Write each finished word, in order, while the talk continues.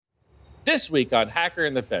This week on Hacker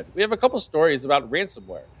in the Fed, we have a couple stories about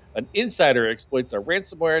ransomware. An insider exploits a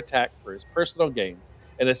ransomware attack for his personal gains,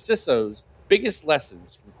 and a CISO's biggest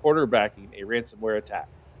lessons from quarterbacking a ransomware attack.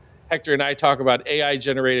 Hector and I talk about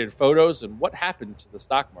AI-generated photos and what happened to the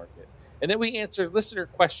stock market. And then we answer listener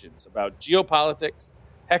questions about geopolitics,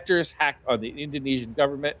 Hector's hack on the Indonesian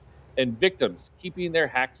government, and victims keeping their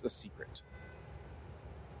hacks a secret.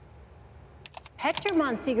 Hector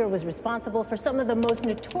Monsegur was responsible for some of the most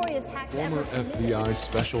notorious hacks Former FBI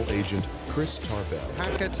Special Agent Chris Tarbell.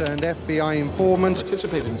 Hacker turned FBI informant.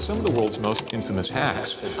 Participated in some of the world's most infamous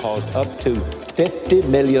hacks. It caused up to $50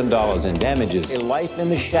 million in damages. A life in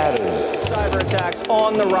the shadows. Cyber attacks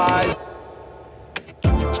on the rise.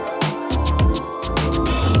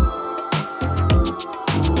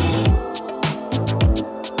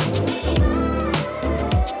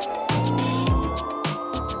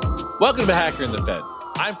 Welcome to Hacker in the Fed.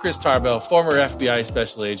 I'm Chris Tarbell, former FBI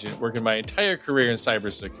special agent, working my entire career in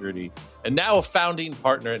cybersecurity, and now a founding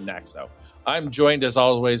partner at Naxo. I'm joined, as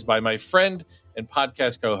always, by my friend and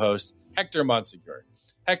podcast co-host, Hector Monsegur.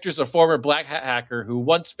 Hector's a former black hat hacker who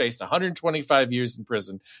once faced 125 years in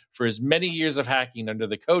prison for his many years of hacking under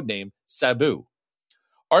the codename Sabu.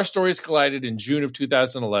 Our stories collided in June of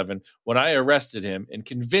 2011 when I arrested him and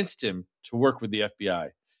convinced him to work with the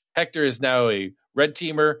FBI. Hector is now a red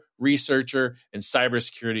teamer, researcher, and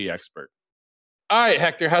cybersecurity expert. All right,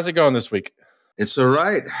 Hector, how's it going this week? It's all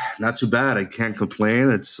right. Not too bad. I can't complain.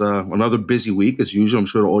 It's another busy week as usual. I'm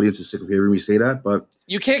sure the audience is sick of hearing me say that, but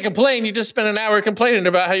you can't complain. You just spent an hour complaining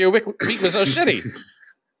about how your week was so shitty.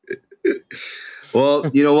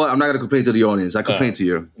 Well, you know what? I'm not going to complain to the audience. I complain to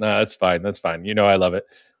you. No, that's fine. That's fine. You know I love it.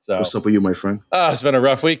 So, what's up with you, my friend? It's been a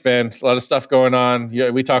rough week, man. A lot of stuff going on. Yeah,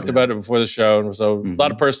 we talked about it before the show, and so a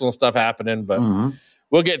lot of personal stuff happening, but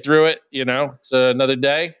we'll get through it. You know, it's another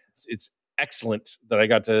day. It's excellent that I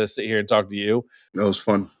got to sit here and talk to you. That was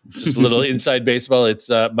fun. Just a little inside baseball. It's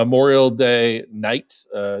Memorial Day night,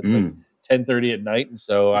 like 10:30 at night, and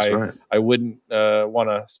so I wouldn't want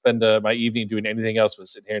to spend my evening doing anything else but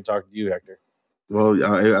sitting here and talking to you, Hector. Well,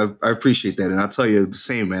 I appreciate that, and I'll tell you the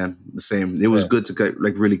same, man. The same. It was good to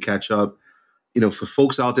really catch up. You know, for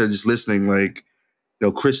folks out there just listening,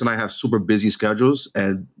 Chris and I have super busy schedules,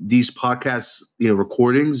 and these podcasts,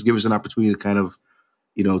 recordings give us an opportunity to kind of,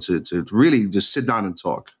 to really just sit down and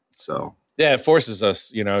talk. So yeah, it forces us,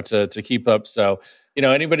 to keep up. So,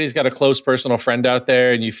 anybody's got a close personal friend out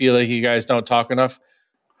there, and you feel like you guys don't talk enough,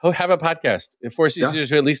 have a podcast. It forces you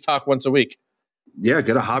to at least talk once a week. Yeah,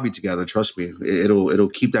 get a hobby together. Trust me, it'll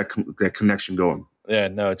keep that connection going. Yeah,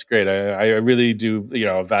 no, it's great. I really do,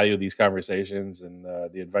 value these conversations and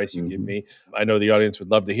the advice you give me. I know the audience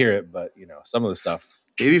would love to hear it, but some of the stuff.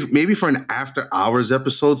 Maybe for an after hours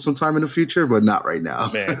episode sometime in the future, but not right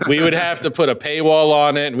now. Man, we would have to put a paywall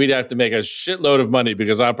on it, and we'd have to make a shitload of money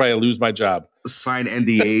because I'll probably lose my job. Sign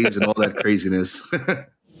NDAs and all that craziness.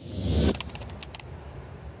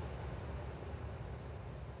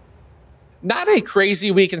 Not a crazy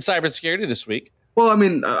week in cybersecurity this week. Well, I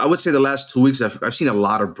mean, I would say the last 2 weeks I've seen a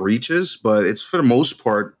lot of breaches, but it's for the most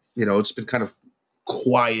part, it's been kind of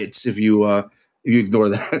quiet if you ignore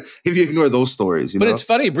that, if you ignore those stories. But it's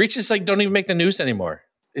funny, breaches don't even make the news anymore.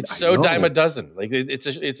 It's so dime a dozen.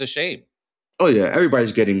 It's a shame. Oh yeah,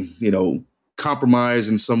 everybody's getting compromised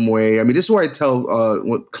in some way. I mean, this is why I tell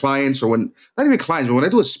clients, or not even clients, but when I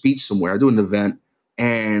do a speech somewhere, I do an event.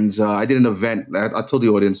 And I did an event. I told the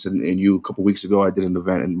audience and you a couple of weeks ago, I did an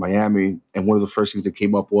event in Miami. And one of the first things that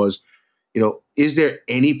came up was, is there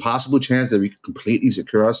any possible chance that we could completely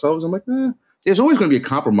secure ourselves? I'm like, there's always going to be a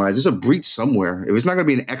compromise. There's a breach somewhere. If it's not going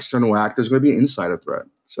to be an external act, there's going to be an insider threat.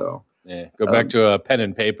 So yeah, go back to a pen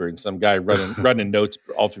and paper and some guy running notes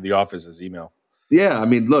all through the office as email. Yeah, I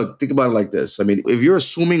mean, look, think about it like this. I mean, if you're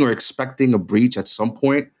assuming or expecting a breach at some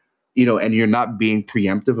point, and you're not being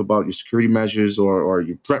preemptive about your security measures or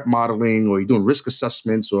your threat modeling, or you're doing risk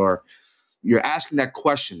assessments, or you're asking that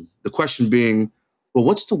question, the question being, well,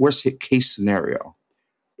 what's the worst case scenario?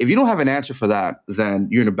 If you don't have an answer for that, then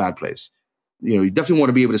you're in a bad place. You definitely want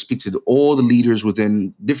to be able to speak to all the leaders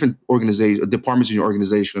within different departments in your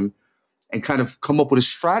organization and kind of come up with a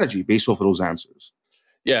strategy based off of those answers.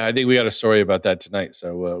 Yeah, I think we got a story about that tonight.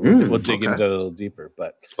 So we'll dig into that a little deeper.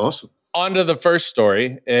 But awesome. On to the first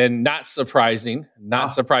story, and not surprising in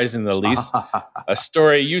the least, a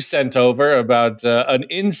story you sent over about an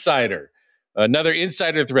insider, another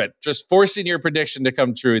insider threat, just forcing your prediction to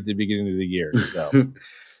come true at the beginning of the year.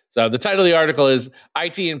 So the title of the article is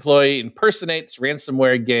IT Employee Impersonates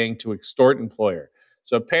Ransomware Gang to Extort Employer.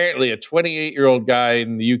 So apparently a 28-year-old guy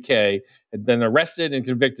in the UK had been arrested and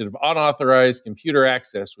convicted of unauthorized computer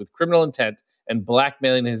access with criminal intent and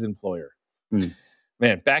blackmailing his employer. Hmm.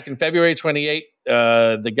 Man, back in February 28th,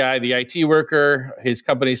 the IT worker, his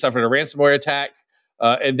company suffered a ransomware attack.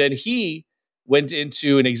 And then he went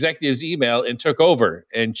into an executive's email and took over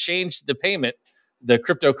and changed the payment, the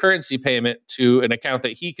cryptocurrency payment, to an account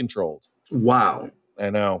that he controlled. Wow. I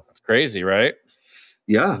know. It's crazy, right?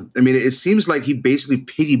 Yeah. I mean, it seems like he basically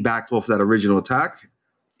piggybacked off that original attack.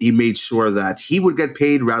 He made sure that he would get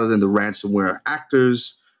paid rather than the ransomware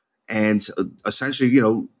actors, and essentially,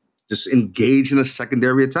 just engage in a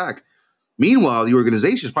secondary attack. Meanwhile, the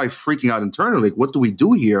organization is probably freaking out internally. Like, what do we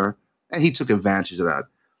do here? And he took advantage of that,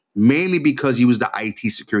 mainly because he was the IT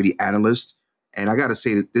security analyst. And I got to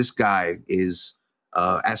say that this guy is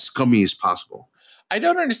as scummy as possible. I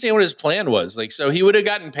don't understand what his plan was. Like, so he would have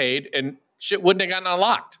gotten paid and shit wouldn't have gotten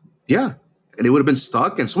unlocked. Yeah. And it would have been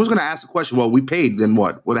stuck. And someone's going to ask the question, well, we paid, then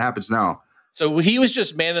what? What happens now? So he was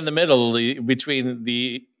just man in the middle between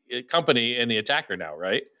the company and the attacker now,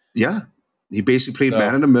 right? Yeah. He basically played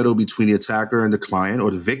man in the middle between the attacker and the client,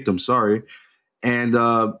 or the victim, sorry. And,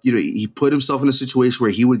 he put himself in a situation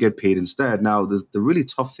where he would get paid instead. Now, the really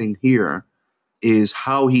tough thing here is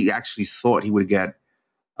how he actually thought he would get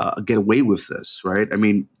away with this, right? I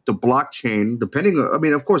mean, the blockchain, depending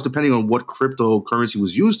on what cryptocurrency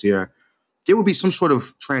was used here, there would be some sort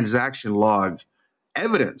of transaction log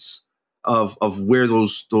evidence of where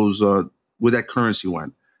where that currency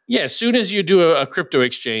went. Yeah, as soon as you do a crypto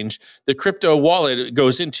exchange, the crypto wallet it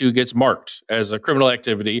goes into gets marked as a criminal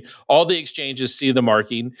activity. All the exchanges see the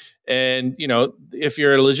marking, and if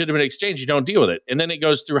you're a legitimate exchange, you don't deal with it. And then it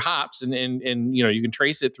goes through hops, and you can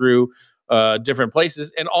trace it through different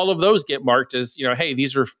places, and all of those get marked as hey,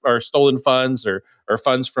 these are stolen funds or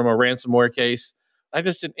funds from a ransomware case. And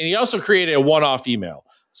he also created a one-off email.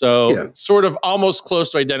 So sort of almost close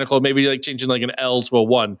to identical, maybe like changing like an L to a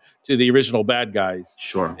 1 to the original bad guys.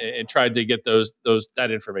 Sure. And tried to get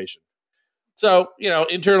that information. So,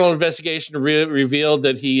 internal investigation revealed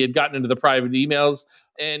that he had gotten into the private emails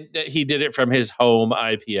and that he did it from his home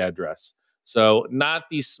IP address. So not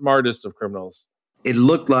the smartest of criminals. It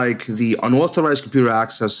looked like the unauthorized computer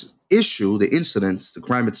access issue, the incidents, the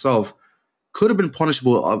crime itself, could have been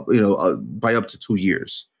punishable, by up to 2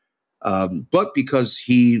 years. But because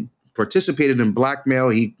he participated in blackmail,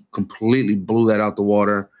 he completely blew that out the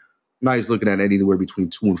water. Now he's looking at anywhere between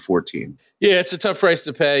 2 and 14. Yeah, it's a tough price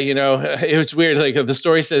to pay. It was weird. Like the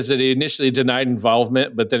story says that he initially denied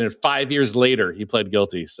involvement, but then 5 years later he pled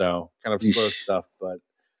guilty. So kind of slow stuff. But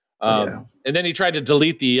and then he tried to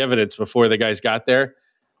delete the evidence before the guys got there.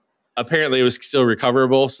 Apparently, it was still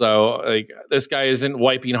recoverable. So like this guy isn't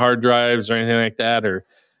wiping hard drives or anything like that, or.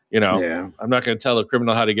 I'm not going to tell a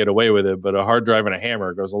criminal how to get away with it, but a hard drive and a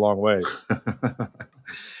hammer goes a long way.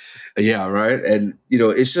 Yeah, right. And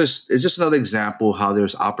it's just another example how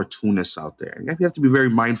there's opportunists out there. You have to be very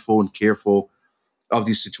mindful and careful of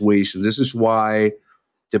these situations. This is why,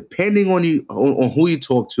 depending on who you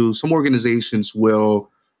talk to, some organizations will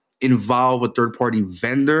involve a third-party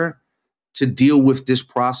vendor to deal with this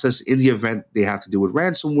process in the event they have to deal with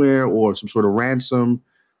ransomware or some sort of ransom.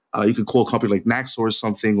 You could call a company like Naxos or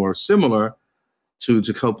something or similar to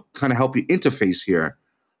help you interface here.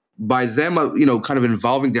 By them, kind of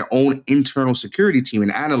involving their own internal security team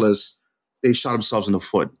and analysts, they shot themselves in the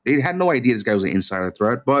foot. They had no idea this guy was an insider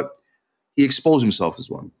threat, but he exposed himself as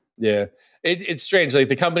one. Yeah, it's strange. Like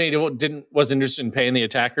the company wasn't interested in paying the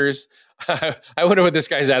attackers. I wonder what this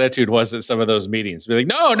guy's attitude was at some of those meetings. Be like,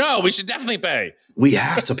 no, we should definitely pay. We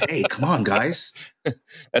have to pay. Come on, guys.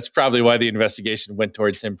 That's probably why the investigation went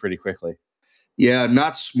towards him pretty quickly. Yeah,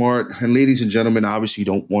 not smart. And ladies and gentlemen, obviously you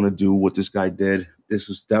don't want to do what this guy did. This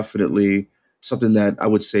was definitely something that I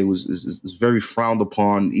would say is very frowned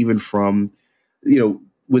upon, even from,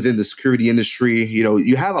 within the security industry.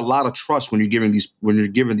 You have a lot of trust when you're given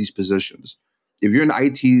these positions. If you're an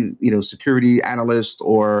IT, security analyst,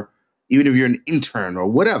 or even if you're an intern or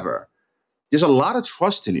whatever, there's a lot of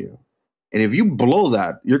trust in you. And if you blow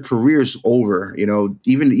that, your career is over.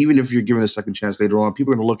 Even if you're given a second chance later on,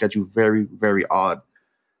 people are going to look at you very, very odd.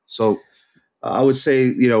 So I would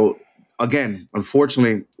say, again,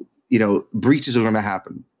 unfortunately, breaches are going to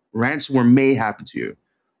happen. Ransomware may happen to you.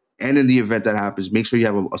 And in the event that happens, make sure you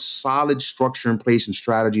have a solid structure in place and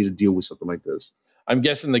strategy to deal with something like this. I'm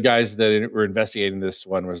guessing the guys that were investigating this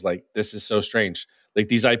one was like, this is so strange. Like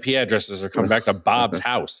these IP addresses are coming back to Bob's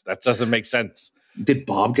house. That doesn't make sense. Did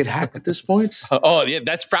Bob get hacked at this point? Oh, yeah,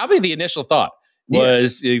 that's probably the initial thought.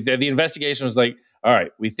 The investigation was like, all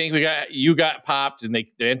right, we think you got popped, and the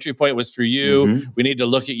entry point was for you. Mm-hmm. We need to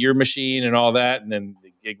look at your machine and all that, and then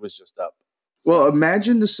the gig was just up. So, well,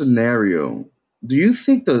 imagine the scenario Do you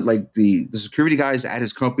think the security guys at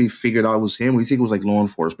his company figured out it was him? Or do you think it was like law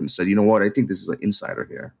enforcement said, you know what, I think this is an insider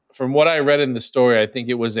here? From what I read in the story, I think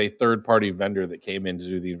it was a third-party vendor that came in to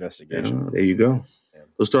do the investigation. There you go. Yeah.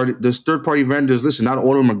 Those third-party vendors, listen, not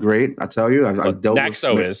all of them are great. I tell you, I've dealt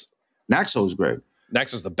Naxo with is. Naxo is great.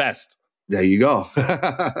 Naxo's the best. There you go.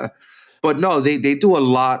 But no, they do a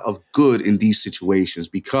lot of good in these situations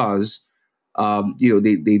because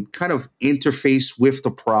they kind of interface with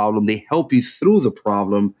the problem. They help you through the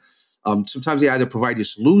problem. Sometimes they either provide you a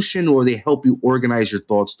solution or they help you organize your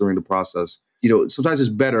thoughts during the process. Sometimes it's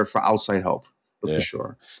better for outside help, for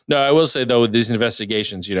sure. No, I will say though, with these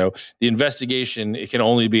investigations, the investigation, it can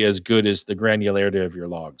only be as good as the granularity of your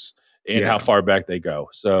logs and how far back they go.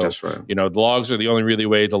 So that's right. The logs are the only really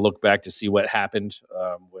way to look back to see what happened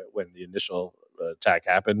when the initial attack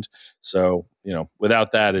happened. So,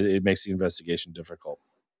 without that, it makes the investigation difficult.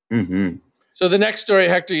 Mm-hmm. So the next story,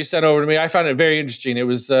 Hector, you sent over to me, I found it very interesting. It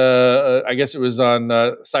was, I guess it was on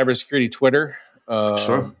cybersecurity Twitter.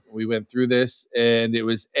 Sure. We went through this, and it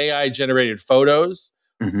was AI-generated photos.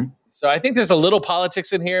 Mm-hmm. So I think there's a little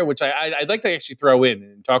politics in here, which I'd like to actually throw in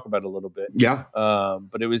and talk about a little bit. Yeah.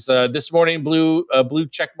 But it was this morning, blue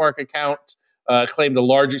checkmark account claimed a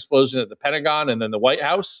large explosion at the Pentagon and then the White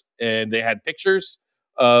House, and they had pictures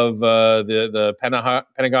of the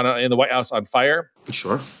Pentagon and the White House on fire.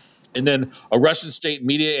 Sure. And then a Russian state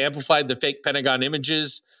media amplified the fake Pentagon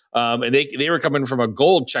images, and they were coming from a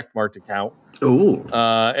gold checkmarked account. Oh.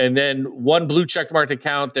 And then one blue checkmarked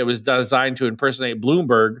account that was designed to impersonate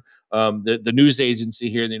Bloomberg, the news agency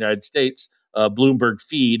here in the United States, Bloomberg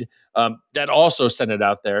feed, that also sent it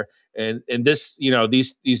out there. And this,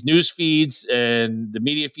 these news feeds and the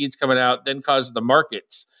media feeds coming out then caused the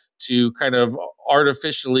markets to kind of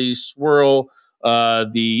artificially swirl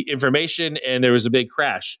the information, and there was a big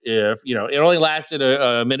crash. It only lasted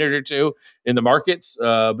a minute or two in the markets,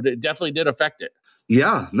 but it definitely did affect it.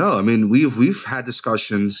 Yeah, no, I mean, we've had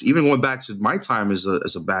discussions, even going back to my time as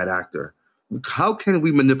a bad actor. How can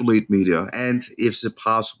we manipulate media, and if it's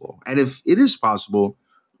possible? And if it is possible,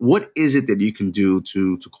 what is it that you can do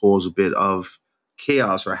to cause a bit of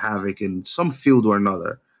chaos or havoc in some field or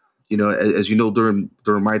another? As you know, during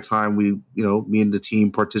my time, me and the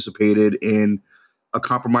team participated in a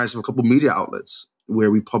compromise of a couple media outlets where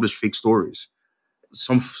we published fake stories.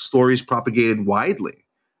 Some stories propagated widely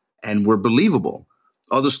and were believable.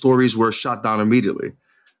 Other stories were shot down immediately.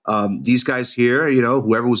 These guys here,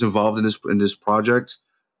 whoever was involved in this project,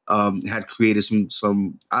 had created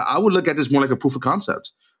some. I would look at this more like a proof of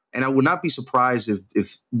concept, and I would not be surprised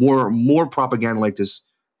if more propaganda like this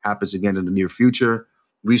happens again in the near future.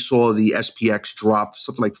 We saw the SPX drop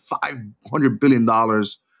something like $500 billion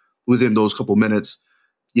within those couple minutes.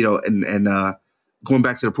 And going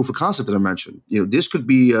back to the proof of concept that I mentioned, this could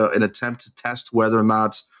be an attempt to test whether or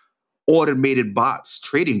not automated bots,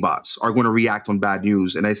 trading bots, are going to react on bad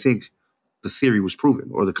news. And I think the theory was proven,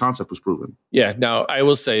 or the concept was proven. Yeah. Now, I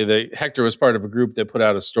will say that Hector was part of a group that put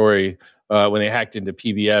out a story when they hacked into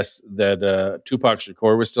PBS that Tupac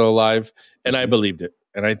Shakur was still alive, and I believed it.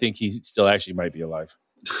 And I think he still actually might be alive.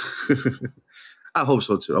 I hope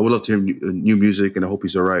so too. I would love to hear new music, and I hope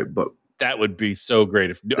he's all right. But that would be so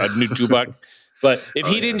great if a new Tupac. But if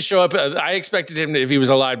he didn't show up, I expected him, if he was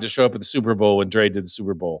alive, to show up at the Super Bowl when Dre did the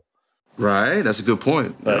Super Bowl. Right, that's a good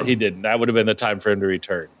point. But he didn't. That would have been the time for him to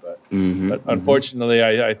return. But unfortunately,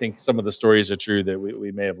 I think some of the stories are true that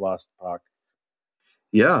we may have lost Pac.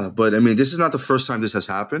 Yeah, but I mean, this is not the first time this has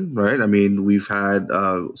happened, right? I mean, we've had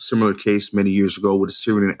a similar case many years ago with the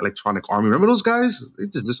Syrian Electronic Army. Remember those guys? They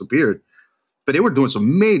just disappeared. But they were doing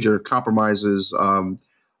some major compromises,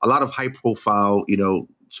 a lot of high-profile,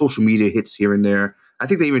 social media hits here and there. I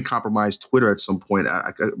think they even compromised Twitter at some point.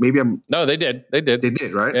 No, they did. They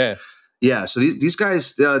did, right? Yeah. Yeah, so these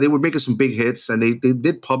guys, they were making some big hits, and they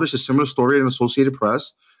did publish a similar story in Associated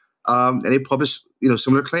Press, and they published,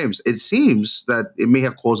 similar claims. It seems that it may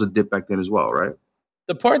have caused a dip back then as well, right?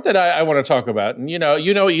 The part that I want to talk about, and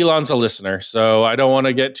Elon's a listener, so I don't want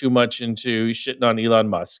to get too much into shitting on Elon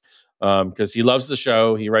Musk, because he loves the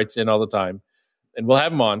show. He writes in all the time, and we'll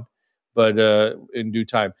have him on, but in due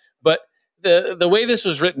time. But the way this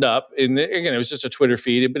was written up, and again, it was just a Twitter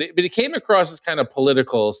feed, but it came across as kind of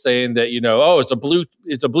political, saying that it's a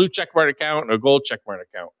blue checkmark account and a gold checkmark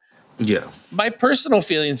account. Yeah. My personal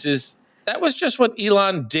feelings is that was just what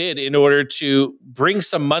Elon did in order to bring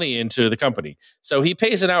some money into the company. So he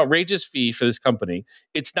pays an outrageous fee for this company.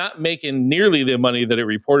 It's not making nearly the money that it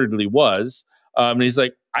reportedly was. And he's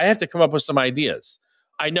like, I have to come up with some ideas.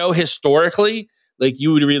 I know historically, like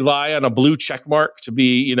you would rely on a blue check mark to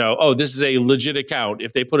be, oh, this is a legit account.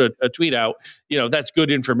 If they put a tweet out, that's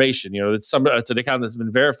good information. It's an account that's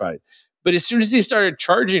been verified. But as soon as they started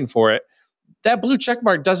charging for it, that blue check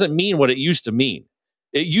mark doesn't mean what it used to mean.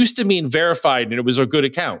 It used to mean verified and it was a good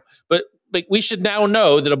account. But like we should now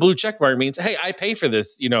know that a blue check mark means, hey, I pay for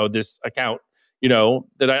this, this account,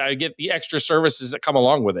 that I get the extra services that come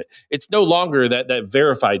along with it. It's no longer that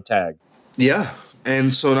verified tag. Yeah.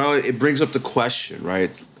 And so now it brings up the question,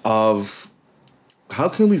 right, of how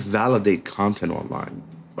can we validate content online?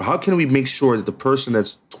 Or how can we make sure that the person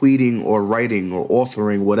that's tweeting or writing or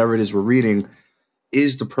authoring whatever it is we're reading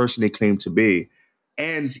is the person they claim to be?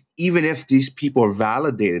 And even if these people are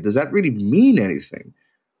validated, does that really mean anything?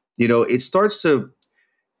 It starts to,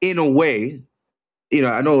 in a way,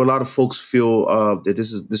 I know a lot of folks feel that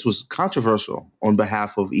this was controversial on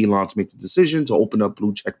behalf of Elon to make the decision to open up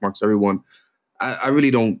blue check marks. Everyone, I really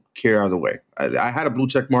don't care either way. I had a blue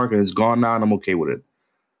check mark and it's gone now, and I'm okay with it.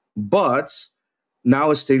 But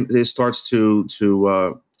now it starts to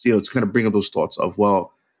kind of bring up those thoughts of,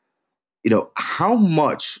 well, how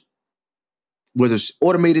much, whether it's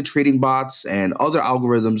automated trading bots and other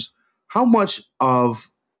algorithms, how much of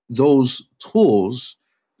those tools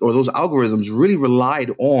or those algorithms really relied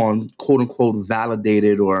on quote unquote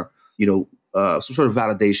validated or some sort of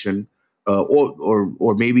validation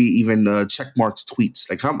or maybe even checkmarked tweets.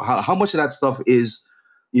 Like how much of that stuff is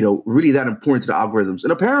really that important to the algorithms?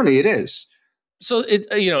 And apparently it is. So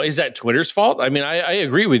is that Twitter's fault? I mean, I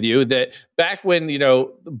agree with you that back when,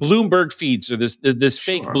 Bloomberg feeds or this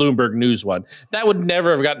fake Bloomberg news one, that would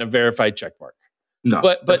never have gotten a verified check mark. No,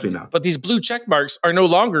 definitely not. But these blue check marks are no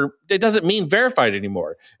longer, it doesn't mean verified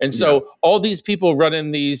anymore. And so all these people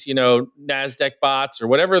running these, NASDAQ bots or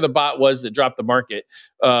whatever the bot was that dropped the market,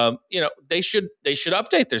 they should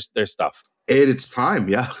update their stuff. It's time.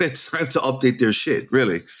 Yeah. It's time to update their shit.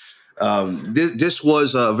 Really. This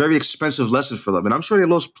was a very expensive lesson for them. And I'm sure they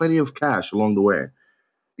lost plenty of cash along the way.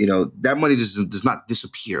 That money just does not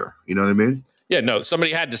disappear. You know what I mean? Yeah, no,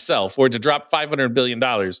 somebody had to sell. For it to drop $500 billion,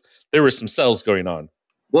 there were some sells going on.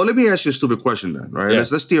 Well, let me ask you a stupid question then, right? Yeah.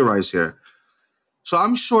 Let's theorize here. So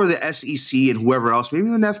I'm sure the SEC and whoever else, maybe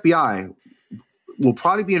even the FBI, will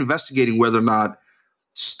probably be investigating whether or not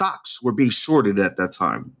stocks were being shorted at that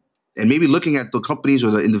time. And maybe looking at the companies or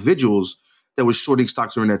the individuals that were shorting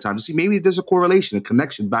stocks during that time to see maybe there's a correlation, a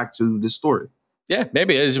connection back to this story. Yeah,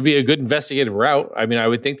 maybe this would be a good investigative route. I mean, I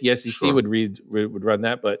would think the SEC would run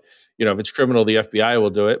that, but if it's criminal, the FBI will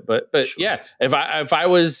do it. But yeah, if I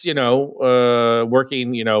was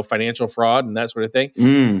working financial fraud and that sort of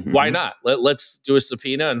thing, why not? Let's do a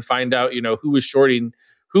subpoena and find out who was shorting,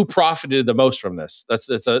 who profited the most from this.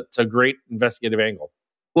 It's a great investigative angle.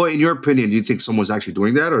 Well, in your opinion, do you think someone's actually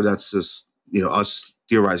doing that, or that's just us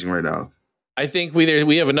theorizing right now? I think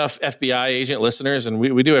we have enough FBI agent listeners, and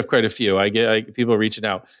we do have quite a few. I get people reaching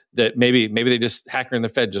out that maybe they just Hacker in the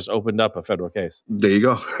Fed just opened up a federal case. There you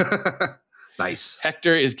go. Nice.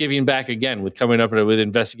 Hector is giving back again with coming up with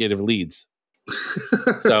investigative leads.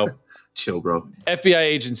 So chill, bro. FBI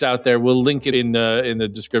agents out there, we'll link it in the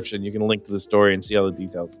description. You can link to the story and see all the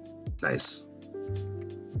details. Nice.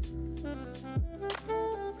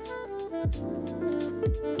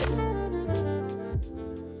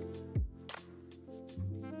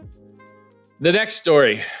 The next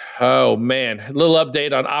story. Oh, man. A little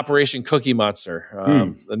update on Operation Cookie Monster.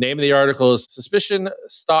 The name of the article is Suspicion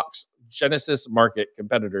Stalks Genesis Market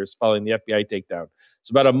Competitors Following the FBI Takedown.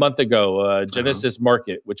 It's about a month ago. Genesis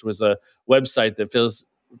Market, which was a website that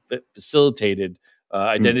facilitated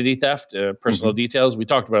identity theft, personal details. We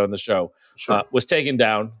talked about it on the show. Sure. Was taken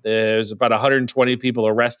down. There's about 120 people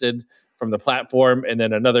arrested from the platform, and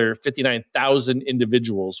then another 59,000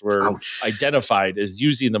 individuals were identified as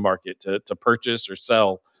using the market to purchase or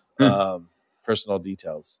sell personal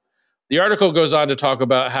details. The article goes on to talk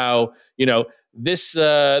about how this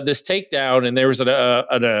takedown, and there was an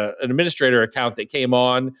administrator account that came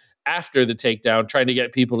on after the takedown, trying to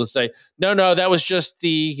get people to say, no, that was just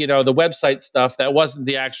the website stuff. That wasn't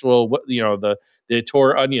the actual the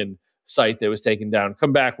Tor Onion site that was taken down.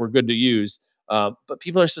 Come back, we're good to use. But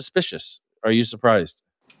people are suspicious. Are you surprised?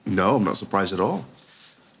 No, I'm not surprised at all.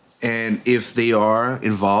 And if they are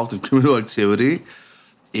involved in criminal activity,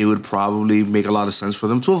 it would probably make a lot of sense for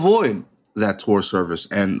them to avoid that Tor service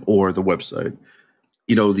and or the website.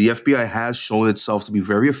 The FBI has shown itself to be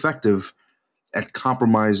very effective at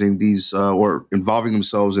compromising these or involving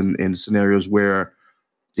themselves in scenarios where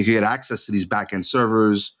they can get access to these back-end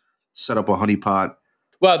servers, set up a honeypot.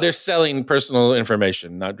 Well, they're selling personal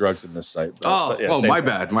information, not drugs in this site. But yeah, my thing.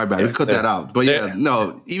 bad. Yeah, we cut that out. But yeah,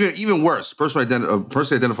 no, even worse. Personally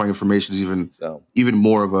identifying information is even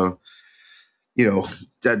more of a,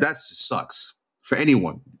 that just sucks for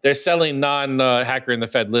anyone. They're selling non-Hacker in the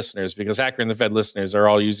Fed listeners, because Hacker in the Fed listeners are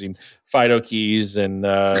all using FIDO keys and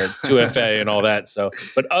 2FA and all that. So,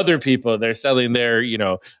 but other people, they're selling their,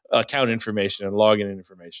 account information and login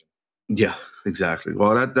information. Yeah, exactly.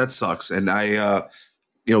 Well, that sucks. And I,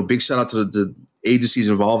 big shout out to the agencies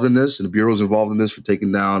involved in this and the bureaus involved in this for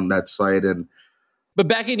taking down that site. But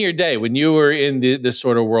back in your day, when you were in this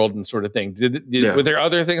sort of world and sort of thing, were there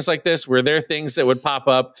other things like this? Were there things that would pop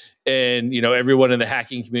up and, everyone in the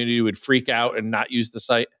hacking community would freak out and not use the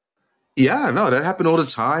site? Yeah, no, that happened all the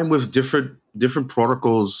time with different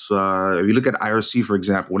protocols. If you look at IRC, for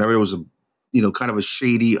example, whenever there was a, kind of a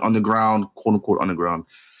shady underground, quote unquote underground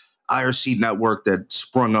IRC network that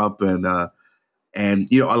sprung up and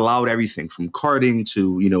allowed everything from carding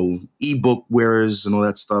to, ebook wearers and all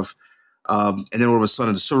that stuff. And then all of a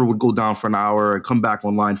sudden the server would go down for an hour and come back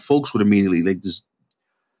online. Folks would immediately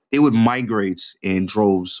they would migrate in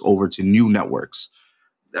droves over to new networks.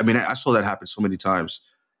 I mean, I saw that happen so many times.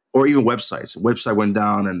 Or even websites. A website went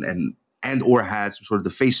down and or had some sort of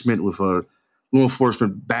defacement with a law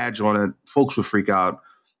enforcement badge on it. Folks would freak out.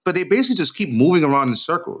 But they basically just keep moving around in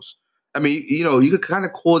circles. I mean, you could kind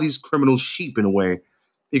of call these criminals sheep in a way,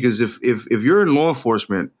 because if you're in law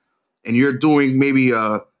enforcement and you're doing maybe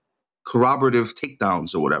corroborative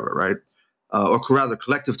takedowns or whatever, right? Or rather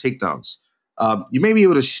collective takedowns. You may be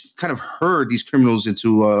able to kind of herd these criminals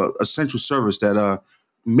into a central service that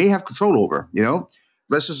may have control over,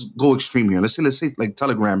 Let's just go extreme here. Let's say like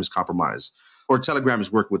Telegram is compromised or Telegram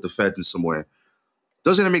is working with the Fed in some way.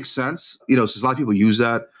 Doesn't it make sense? Since a lot of people use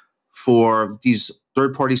that for these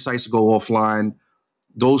third-party sites to go offline,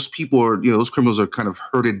 those people are, those criminals are kind of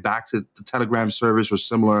herded back to the Telegram service or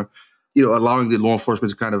similar, allowing the law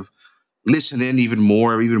enforcement to kind of listen in even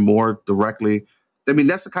more directly. I mean,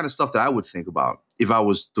 that's the kind of stuff that I would think about if I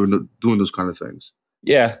was doing those kind of things.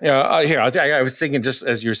 Yeah. Here, I was thinking, just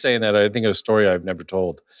as you were saying that, I think of a story I've never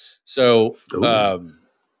told. So,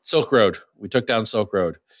 Silk Road, we took down Silk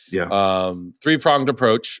Road. Yeah. Three-pronged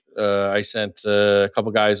approach. I sent a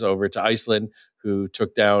couple guys over to Iceland who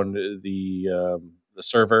took down the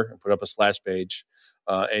server and put up a splash page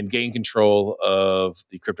and gained control of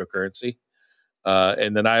the cryptocurrency.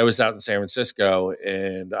 And then I was out in San Francisco,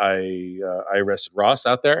 and I arrested Ross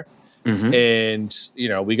out there. Mm-hmm.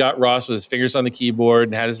 And, we got Ross with his fingers on the keyboard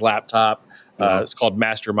and had his laptop. It's called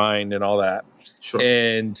Mastermind and all that. Sure.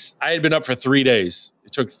 And I had been up for 3 days.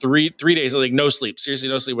 It took three days, like no sleep, seriously,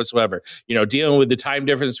 no sleep whatsoever. Dealing with the time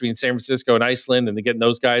difference between San Francisco and Iceland, and getting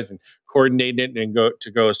those guys and coordinating it and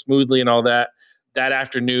go smoothly and all that. That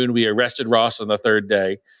afternoon, we arrested Ross on the third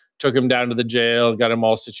day. Took him down to the jail, got him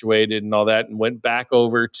all situated and all that, and went back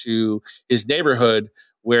over to his neighborhood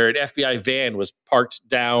where an FBI van was parked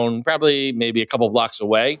down probably maybe a couple blocks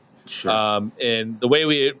away. Sure. And the way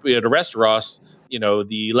we had arrested Ross,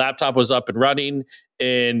 the laptop was up and running,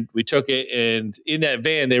 and we took it, and in that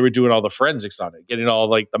van, they were doing all the forensics on it, getting all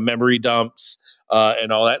like the memory dumps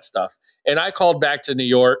and all that stuff. And I called back to New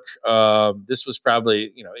York. This was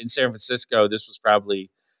probably, in San Francisco, this was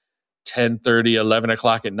probably 10:30, 11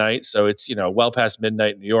 o'clock at night. So it's, well past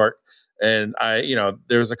midnight in New York. And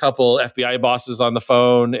there was a couple FBI bosses on the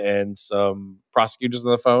phone and some prosecutors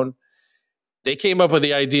on the phone. They came up with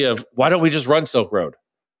the idea of, why don't we just run Silk Road?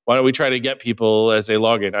 Why don't we try to get people as they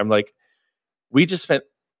log in? I'm like, we just spent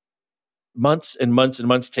months and months and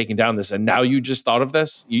months taking down this, and now you just thought of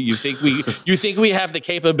this? You think we have the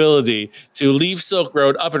capability to leave Silk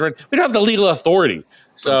Road up and running? We don't have the legal authority.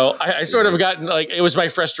 So I sort of gotten, like, it was my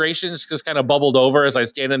frustrations just kind of bubbled over as I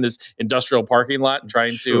stand in this industrial parking lot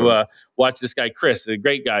trying to watch this guy, Chris, a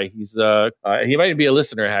great guy. He's he might be a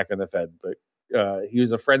listener at Hacker in the Fed, but he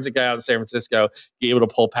was a forensic guy out in San Francisco, be able to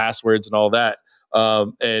pull passwords and all that.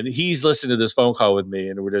 And he's listening to this phone call with me,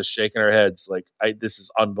 and we're just shaking our heads like, this is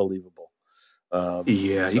unbelievable.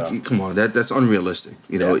 Come on, that's unrealistic.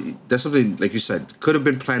 That's something, like you said, could have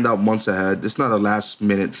been planned out months ahead. It's not a last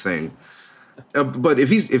minute thing. But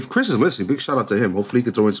if Chris is listening, big shout out to him. Hopefully he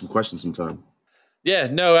can throw in some questions sometime. Yeah,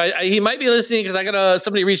 no, he might be listening because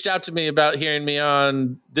somebody reached out to me about hearing me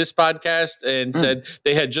on this podcast and said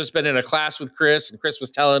they had just been in a class with Chris, and Chris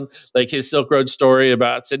was telling like his Silk Road story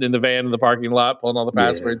about sitting in the van in the parking lot, pulling all the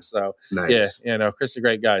passwords. So nice. Chris is a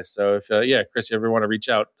great guy. So if Chris, you ever want to reach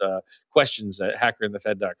out, questions at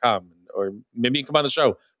hackerinthefed.com, or maybe you can come on the show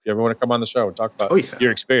if you ever want to come on the show and talk about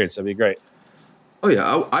your experience. That'd be great. Oh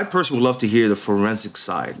yeah, I personally would love to hear the forensic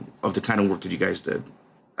side of the kind of work that you guys did.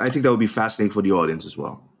 I think that would be fascinating for the audience as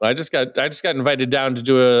well. I just got invited down to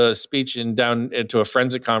do a speech down into a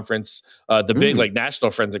forensic conference, the big like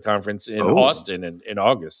national forensic conference in Austin in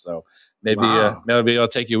August. So maybe I'll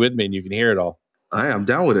take you with me and you can hear it all. I'm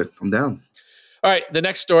down with it. I'm down. All right, the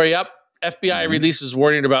next story up. FBI releases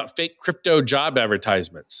warning about fake crypto job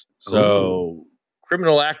advertisements. So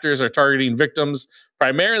criminal actors are targeting victims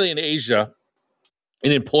primarily in Asia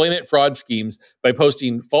in employment fraud schemes by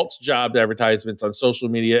posting false job advertisements on social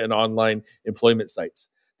media and online employment sites.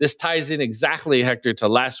 This ties in exactly, Hector, to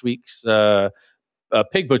last week's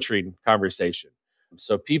pig butchering conversation.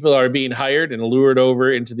 So people are being hired and lured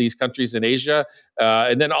over into these countries in Asia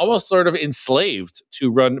and then almost sort of enslaved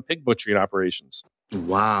to run pig butchering operations.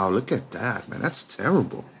 Wow, look at that, man. That's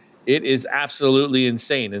terrible. It is absolutely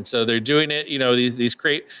insane. And so they're doing it,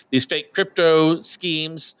 these fake crypto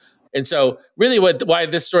schemes. And so really why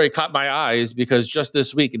this story caught my eye is because just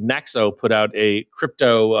this week, Naxo put out a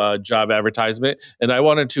crypto job advertisement. And I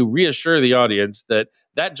wanted to reassure the audience that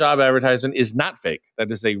job advertisement is not fake. That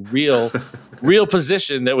is a real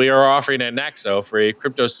position that we are offering at Naxo for a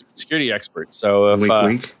crypto security expert. So if,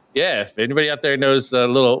 wink. Yeah, if anybody out there knows a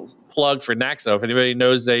little plug for Naxo, if anybody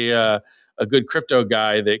knows a good crypto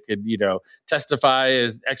guy that could, testify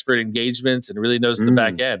as expert engagements and really knows the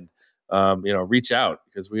back end, reach out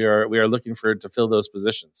because we are looking to fill those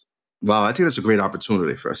positions. Wow, I think that's a great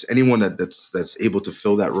opportunity for us. Anyone that's able to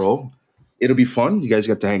fill that role, it'll be fun. You guys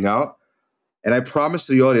get to hang out. And I promise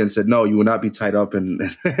to the audience that no, you will not be tied up and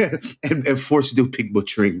forced to do pig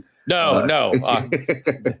butchering. No.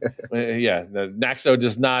 Naxo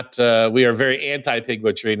does not. We are very anti-pig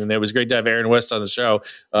butchering, and it was great to have Aaron West on the show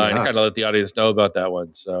and kind of let the audience know about that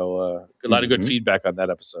one. So a lot of good feedback on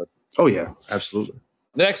that episode. Oh, yeah, absolutely.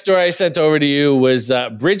 The next story I sent over to you was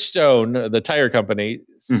Bridgestone, the tire company,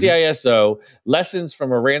 CISO, lessons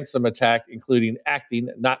from a ransom attack, including acting,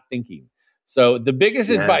 not thinking. So the biggest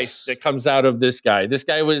advice that comes out of this guy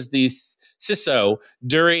was the CISO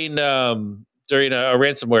during a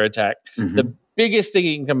ransomware attack. The biggest thing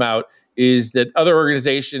he can come out is that other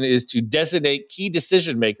organization is to designate key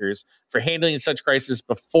decision makers for handling such crises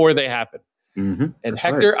before they happen. And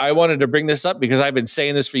Hector, I wanted to bring this up because I've been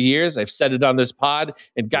saying this for years. I've said it on this pod,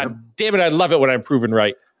 and God damn it, I love it when I'm proven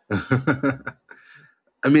right.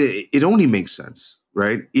 I mean, it only makes sense,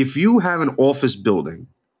 right? If you have an office building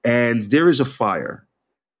and there is a fire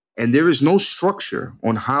and there is no structure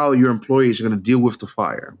on how your employees are going to deal with the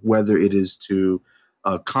fire, whether it is to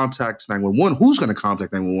contact 911, who's going to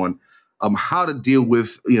contact 911, how to deal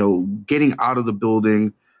with, getting out of the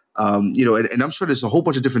building, and I'm sure there's a whole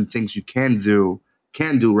bunch of different things you can do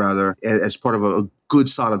as part of a good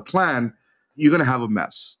solid plan, you're going to have a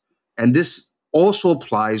mess. And this also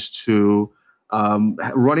applies to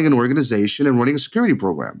running an organization and running a security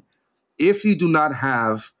program. If you do not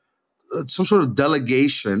have some sort of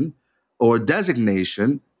delegation or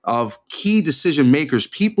designation of key decision makers,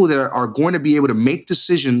 people that are going to be able to make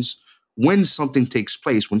decisions when something takes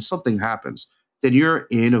place, when something happens, then you're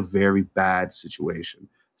in a very bad situation.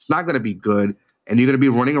 It's not going to be good, and you're going to be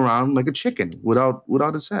running around like a chicken without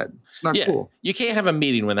its head. It's not cool. You can't have a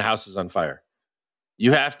meeting when the house is on fire.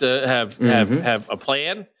 You have to have a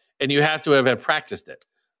plan, and you have to have practiced it.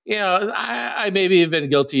 I maybe have been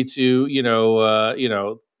guilty to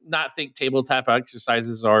not think tabletop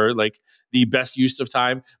exercises are like the best use of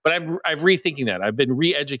time, but I'm rethinking that. I've been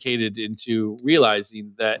re-educated into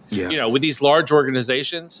realizing that with these large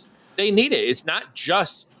organizations, they need it. It's not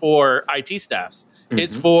just for IT staffs.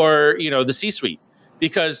 It's for, the C-suite,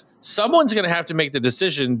 because someone's going to have to make the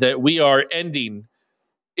decision that we are ending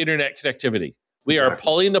internet connectivity. We are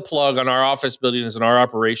pulling the plug on our office buildings and our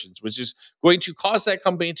operations, which is going to cause that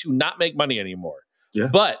company to not make money anymore. Yeah.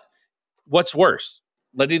 But what's worse,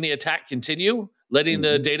 letting the attack continue, letting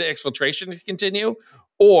the data exfiltration continue,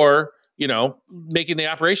 or, making the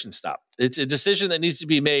operation stop? It's a decision that needs to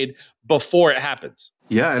be made before it happens.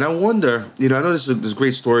 Yeah, and I wonder, I know this is this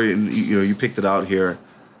great story, and you picked it out here.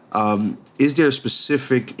 Is there a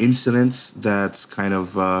specific incident that kind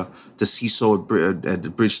of the CISO at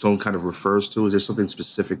Bridgestone kind of refers to? Is there something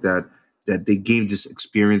specific that they gained this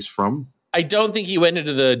experience from? I don't think he went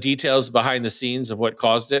into the details behind the scenes of what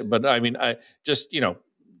caused it, but I mean, I just,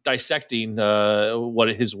 dissecting what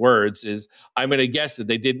his words is, I'm going to guess that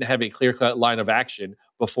they didn't have a clear-cut line of action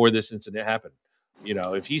before this incident happened.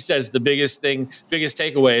 If he says the biggest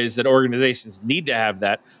takeaway is that organizations need to have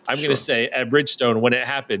that, I'm going to say at Bridgestone, when it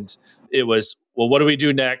happened, it was, well, what do we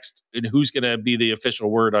do next? And who's going to be the official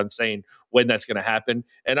word on saying when that's going to happen?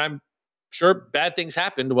 And I'm sure bad things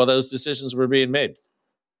happened while those decisions were being made.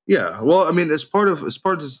 Yeah. Well, I mean, as part of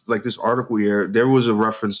this, like this article here, there was a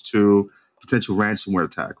reference to potential ransomware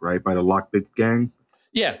attack, right, by the Lockbit gang.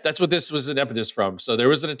 Yeah, that's what this was an impetus from. So there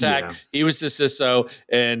was an attack. Yeah. He was the CISO,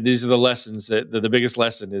 and these are the lessons that the biggest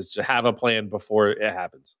lesson is to have a plan before it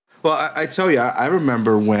happens. Well, I tell you, I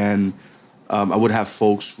remember when I would have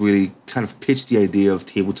folks really kind of pitch the idea of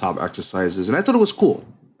tabletop exercises, and I thought it was cool.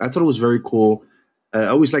 I thought it was very cool. I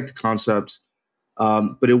always liked the concept,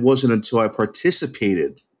 but it wasn't until I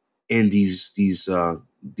participated in these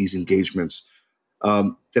engagements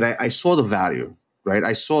that I saw the value. Right,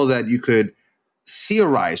 I saw that you could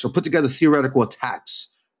theorize or put together theoretical attacks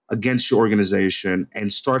against your organization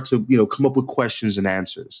and start to come up with questions and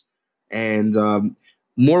answers. And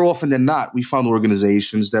more often than not, we found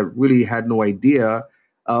organizations that really had no idea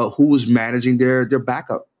who was managing their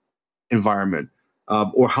backup environment,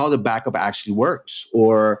 or how the backup actually works,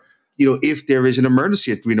 or if there is an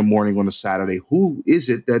emergency at 3 in the morning on a Saturday, who is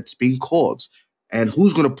it that's being called, and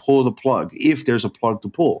who's going to pull the plug if there's a plug to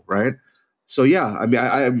pull, right? So yeah, I mean,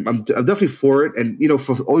 I'm definitely for it, and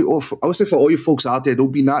I would say for all you folks out there,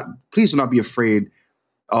 please do not be afraid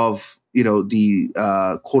of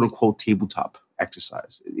the quote unquote tabletop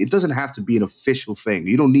exercise. It doesn't have to be an official thing.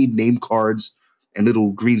 You don't need name cards and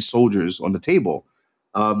little green soldiers on the table.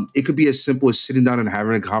 It could be as simple as sitting down and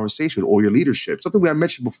having a conversation with all your leadership. Something I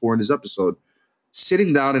mentioned before in this episode: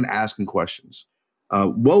 sitting down and asking questions.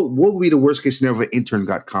 What would be the worst case scenario if an intern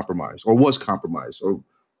got compromised or was compromised? Or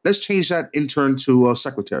let's change that intern to a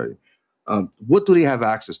secretary. What do they have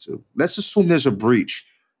access to? Let's assume there's a breach.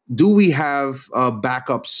 Do we have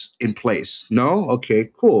backups in place? No? Okay,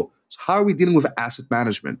 cool. So how are we dealing with asset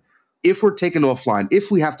management? If we're taken offline, if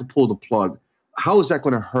we have to pull the plug, how is that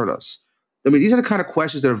going to hurt us? I mean, these are the kind of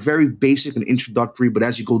questions that are very basic and introductory, but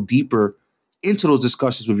as you go deeper into those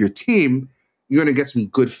discussions with your team, you're going to get some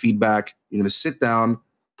good feedback. You're going to sit down,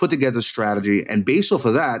 put together a strategy, and based off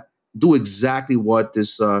of that, do exactly what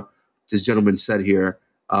this gentleman said here.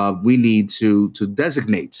 We need to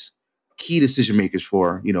designate key decision makers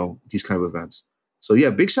for these kind of events. So yeah,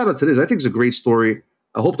 big shout out to this. I think it's a great story.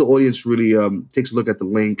 I hope the audience really takes a look at the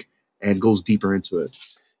link and goes deeper into it.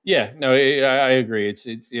 Yeah, no, I agree. It's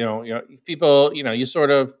people, you sort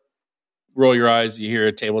of roll your eyes. You hear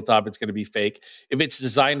a tabletop, it's going to be fake. If it's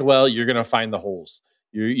designed well, you're going to find the holes.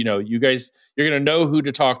 You guys, you're going to know who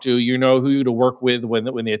to talk to. You know who to work with when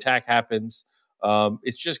the attack happens.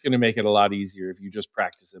 It's just going to make it a lot easier if you just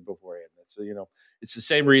practice it beforehand. So it's the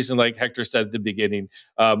same reason, like Hector said at the beginning,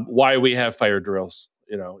 why we have fire drills.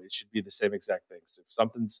 It should be the same exact things. If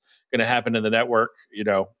something's going to happen in the network,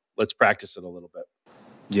 let's practice it a little bit.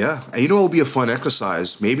 Yeah, and it would be a fun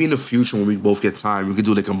exercise. Maybe in the future when we both get time, we could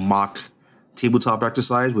do like a mock tabletop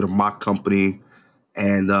exercise with a mock company,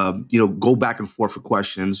 and go back and forth for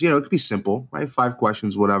questions. It could be simple, right? 5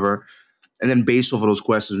 questions, whatever, and then based off of those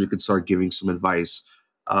questions, we could start giving some advice,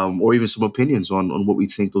 or even some opinions on what we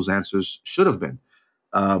think those answers should have been,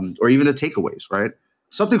 or even the takeaways, right?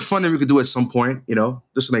 Something fun that we could do at some point.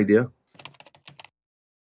 Just an idea.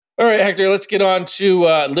 All right, Hector, let's get on to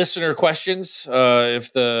listener questions.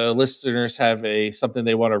 If the listeners have something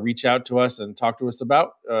they want to reach out to us and talk to us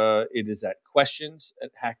about, it is at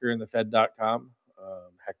questions@hackerinthefed.com.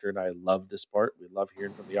 Hector and I love this part. We love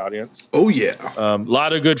hearing from the audience. Oh, yeah. A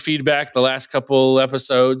lot of good feedback the last couple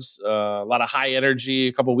episodes. A lot of high energy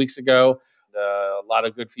a couple weeks ago. A lot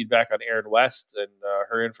of good feedback on Erin West and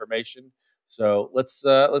her information. So let's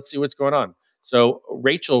see what's going on. So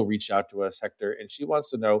Rachel reached out to us, Hector, and she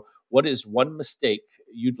wants to know, what is one mistake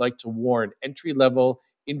you'd like to warn entry-level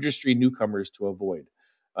industry newcomers to avoid?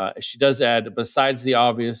 She does add, besides the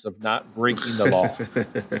obvious of not breaking the law.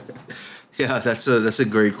 Yeah, that's a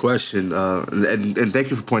great question, and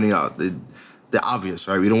thank you for pointing out the obvious.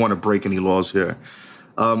 Right, we don't want to break any laws here.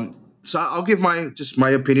 So I'll give my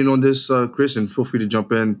opinion on this, Chris, and feel free to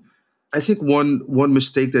jump in. I think one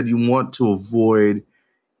mistake that you want to avoid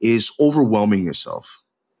is overwhelming yourself.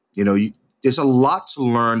 There's a lot to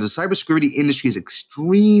learn. The cybersecurity industry is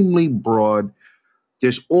extremely broad.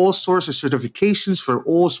 There's all sorts of certifications for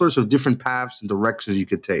all sorts of different paths and directions you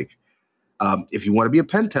could take. If you want to be a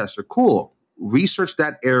pen tester, cool. Research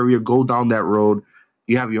that area, go down that road.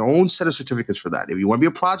 You have your own set of certificates for that. If you want to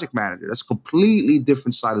be a project manager, that's a completely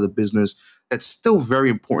different side of the business that's still very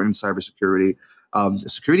important in cybersecurity. A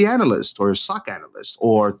security analyst or a SOC analyst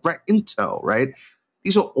or threat intel, right?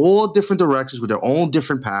 These are all different directions with their own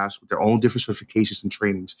different paths, with their own different certifications and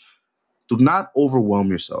trainings. Do not overwhelm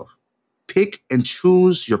yourself. Pick and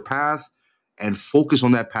choose your path and focus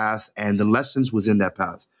on that path and the lessons within that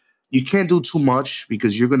path. You can't do too much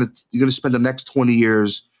because you're gonna spend the next 20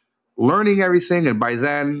 years learning everything, and by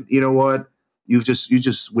then, you know what? You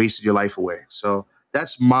just wasted your life away. So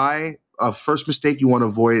that's my first mistake you want to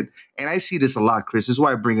avoid, and I see this a lot, Chris. This is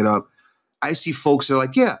why I bring it up. I see folks that are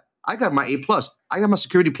like, yeah, I got my A plus, I got my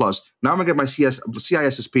security plus. Now I'm gonna get my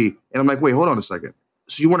CISSP, and I'm like, wait, hold on a second.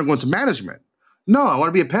 So you want to go into management? No, I want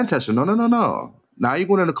to be a pen tester. No. Now you're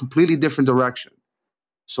going in a completely different direction.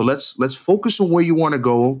 So let's focus on where you want to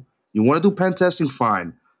go. You want to do pen testing,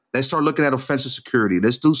 fine. Let's start looking at offensive security.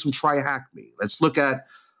 Let's do some try hack me. Let's look at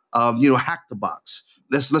hack the box.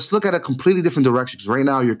 Let's look at a completely different direction, because right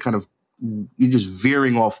now you're just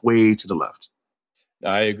veering off way to the left.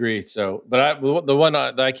 I agree. So, but the one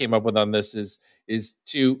that I came up with on this is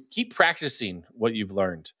to keep practicing what you've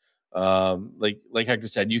learned. Like Hector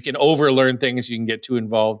said, you can overlearn things, you can get too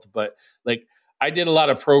involved, but like I did a lot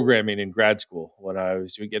of programming in grad school when I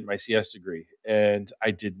was getting my CS degree, and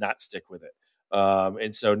I did not stick with it.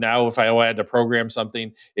 And so now, if I had to program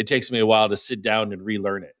something, it takes me a while to sit down and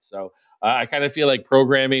relearn it. So I kind of feel like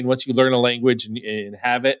programming, once you learn a language and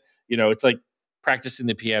have it, it's like practicing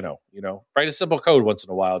the piano. Write a simple code once in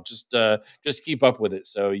a while. Just keep up with it,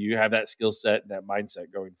 so you have that skill set and that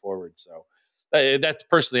mindset going forward. So that's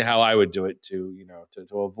personally how I would do it to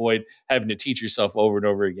avoid having to teach yourself over and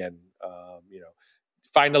over again.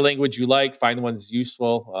 Find a language you like, find the one that's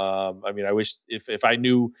useful. I wish if I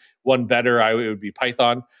knew one better, it would be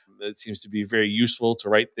Python. It seems to be very useful to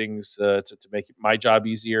write things to make my job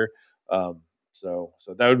easier. So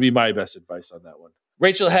that would be my best advice on that one.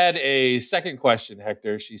 Rachel had a second question,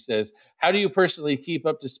 Hector. She says, how do you personally keep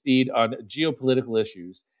up to speed on geopolitical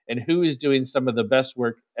issues, and who is doing some of the best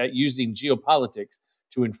work at using geopolitics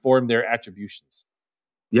to inform their attributions?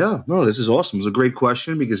 Yeah, no, this is awesome. It's a great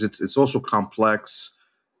question, because it's also complex,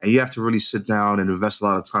 and you have to really sit down and invest a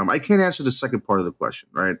lot of time. I can't answer the second part of the question,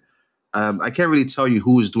 right? I can't really tell you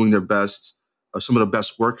who is doing their best, some of the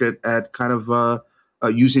best work at kind of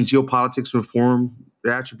using geopolitics to inform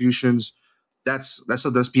their attributions. That's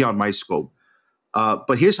beyond my scope.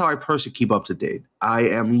 But here's how I personally keep up to date. I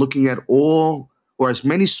am looking at all or as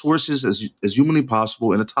many sources as humanly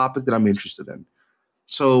possible in a topic that I'm interested in.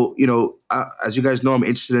 So, as you guys know, I'm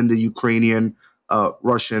interested in the Ukrainian,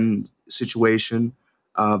 Russian situation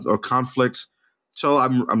or conflicts. So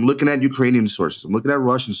I'm looking at Ukrainian sources. I'm looking at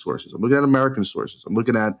Russian sources. I'm looking at American sources. I'm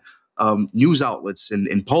looking at news outlets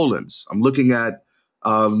in Poland. I'm looking at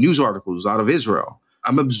news articles out of Israel.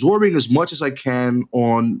 I'm absorbing as much as I can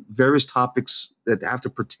on various topics that have to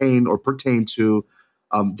pertain to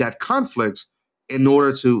that conflict, in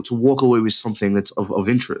order to walk away with something that's of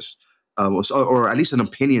interest, or at least an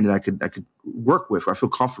opinion that I could work with, or I feel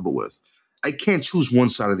comfortable with. I can't choose one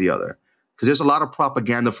side or the other, because there's a lot of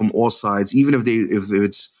propaganda from all sides, even if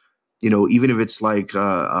it's like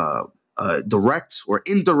direct or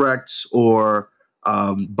indirect or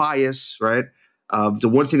bias, right? The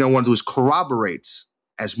one thing I want to do is corroborate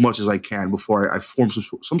as much as I can before I form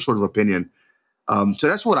some sort of opinion. So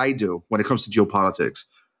that's what I do when it comes to geopolitics.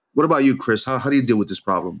 What about you, Chris? How do you deal with this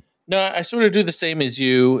problem? No, I sort of do the same as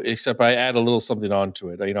you, except I add a little something onto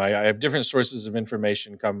it. I have different sources of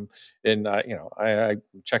information come in. I'm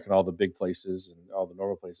checking all the big places and all the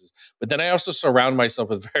normal places, but then I also surround myself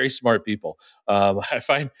with very smart people. I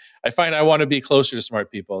find I want to be closer to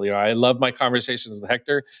smart people. I love my conversations with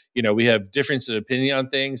Hector. We have difference of opinion on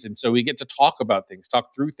things, and so we get to talk about things,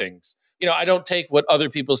 talk through things. I don't take what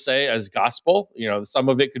other people say as gospel. Some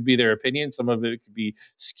of it could be their opinion, some of it could be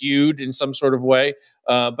skewed in some sort of way.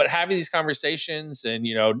 But having these conversations and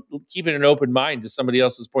keeping an open mind to somebody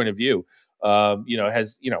else's point of view, I've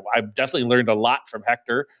definitely learned a lot from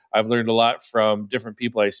Hector. I've learned a lot from different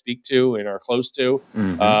people I speak to and are close to,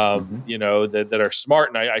 that are smart,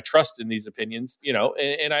 and I trust in these opinions.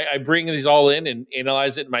 And I bring these all in and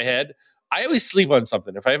analyze it in my head. I always sleep on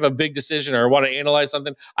something. If I have a big decision or want to analyze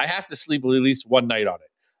something, I have to sleep at least one night on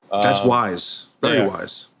it. That's wise, very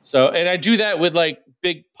wise. So, and I do that with like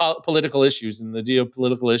big political issues and the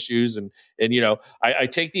geopolitical issues. And I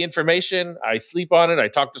take the information, I sleep on it, I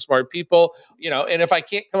talk to smart people, and if I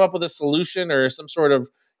can't come up with a solution or some sort of,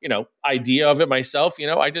 idea of it myself,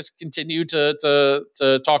 I just continue to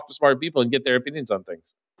talk to smart people and get their opinions on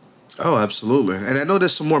things. Oh, absolutely. And I know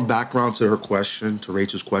there's some more background to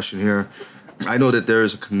Rachel's question here. I know that there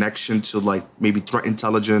is a connection to like maybe threat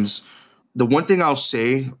intelligence. The one thing I'll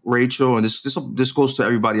say, Rachel, and this goes to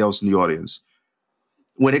everybody else in the audience,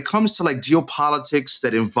 when it comes to like geopolitics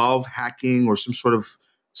that involve hacking or some sort of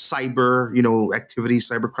cyber, activity,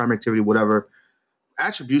 cybercrime activity, whatever,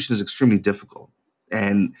 attribution is extremely difficult.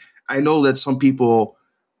 And I know that some people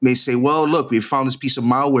may say, well, look, we found this piece of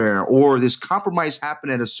malware, or this compromise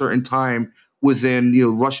happened at a certain time within,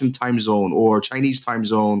 Russian time zone or Chinese time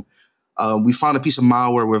zone. We found a piece of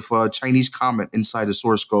malware with Chinese comment inside the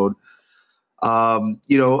source code.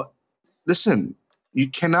 listen, you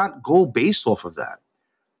cannot go based off of that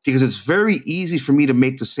because it's very easy for me to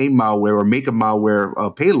make the same malware or make a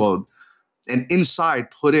malware payload and inside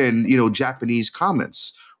put in, Japanese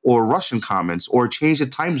comments or Russian comments or change the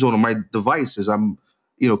time zone on my device as I'm,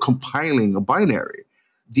 compiling a binary.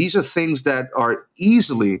 These are things that are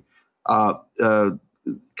easily, can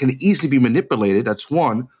easily be manipulated. That's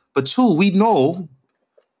one. But two, we know,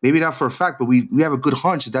 maybe not for a fact, but we have a good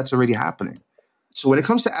hunch that that's already happening. So when it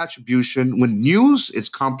comes to attribution, when news is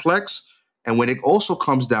complex, and when it also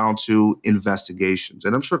comes down to investigations.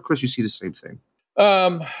 And I'm sure, Chris, you see the same thing.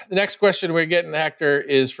 The next question we're getting, Hector,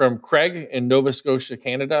 is from Craig in Nova Scotia,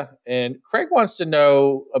 Canada. And Craig wants to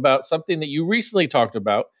know about something that you recently talked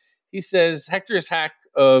about. He says Hector's hack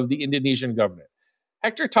of the Indonesian government.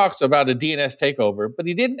 Hector talks about a DNS takeover, but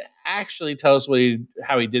he didn't actually tell us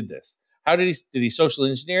how he did this. How did he social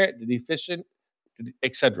engineer it? Did he phish it,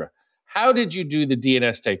 etc.? How did you do the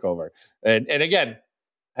DNS takeover? And again,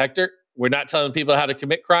 Hector, we're not telling people how to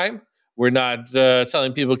commit crime. We're not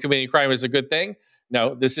telling people committing crime is a good thing.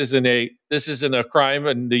 No, this isn't a crime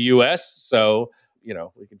in the U.S. So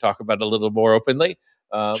we can talk about it a little more openly.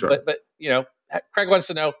 Sure. But Craig wants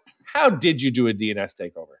to know, how did you do a DNS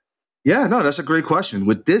takeover? Yeah, no, that's a great question.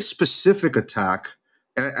 With this specific attack,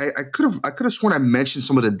 I could have sworn I mentioned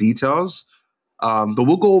some of the details, but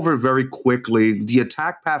we'll go over it very quickly. The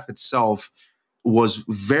attack path itself was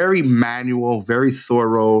very manual, very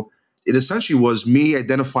thorough. It essentially was me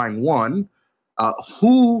identifying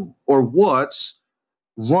who or what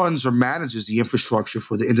runs or manages the infrastructure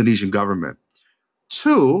for the Indonesian government.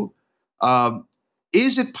 Two,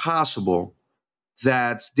 is it possible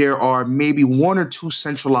that there are maybe one or two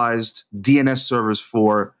centralized DNS servers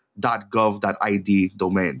for .gov.id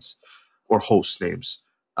domains or host names?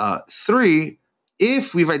 Three,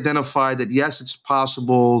 if we've identified that, yes, it's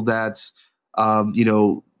possible that,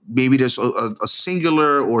 maybe there's a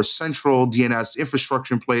singular or central DNS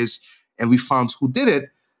infrastructure in place and we found who did it,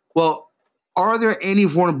 well, are there any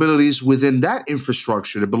vulnerabilities within that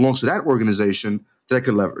infrastructure that belongs to that organization that I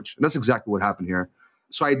could leverage? And that's exactly what happened here.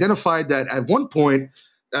 So I identified that at one point,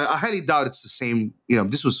 I highly doubt it's the same.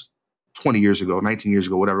 This was 20 years ago, 19 years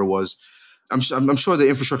ago, whatever it was. I'm sure the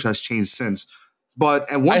infrastructure has changed since.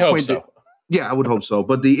 But at one point, hope so. Yeah, I would hope so.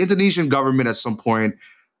 But the Indonesian government at some point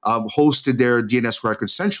hosted their DNS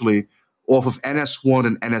records centrally off of NS1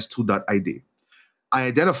 and NS2.id. I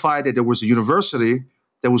identified that there was a university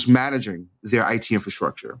that was managing their IT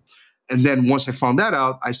infrastructure. And then once I found that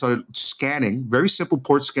out, I started scanning, very simple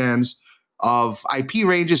port scans of IP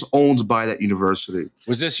ranges owned by that university.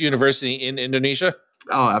 Was this university in Indonesia?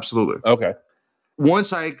 Oh, absolutely. Okay.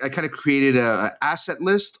 Once I kind of created an asset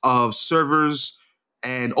list of servers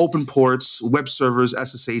and open ports, web servers,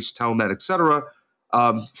 SSH, Telnet, etc.,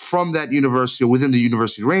 from that university or within the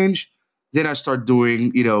university range, then I start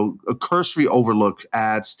doing, a cursory overlook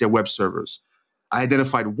at their web servers. I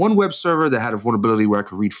identified one web server that had a vulnerability where I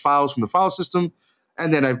could read files from the file system,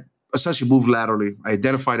 and then I essentially moved laterally. I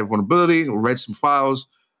identified a vulnerability, read some files.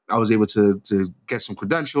 I was able to get some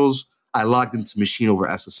credentials. I logged into machine over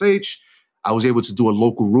SSH. I was able to do a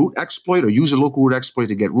local root exploit or use a local root exploit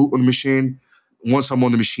to get root on the machine. Once I'm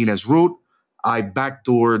on the machine as root, I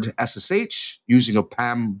backdoored SSH using a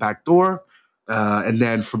PAM backdoor. And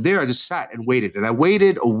then from there, I just sat and waited. And I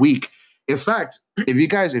waited a week. In fact, if any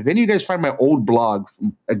of you guys find my old blog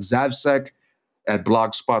from exavsec at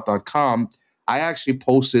blogspot.com, I actually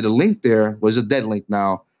posted a link there, was a dead link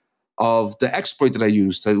now, of the exploit that I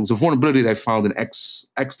used. It was a vulnerability that I found in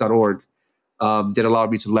x.org that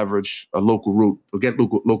allowed me to leverage a local root or get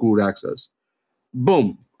local root access.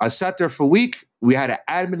 Boom. I sat there for a week. We had an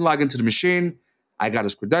admin log into the machine. I got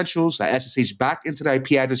his credentials. I SSH back into the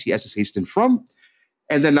IP address he SSH'd in from.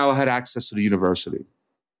 And then now I had access to the university.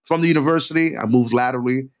 From the university, I moved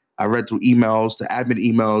laterally. I read through emails, the admin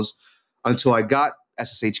emails, until I got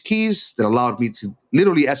SSH keys that allowed me to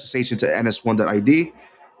literally SSH into NS1.id.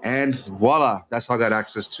 And voila, that's how I got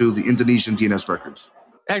access to the Indonesian DNS records.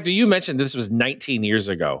 Hector, you mentioned this was 19 years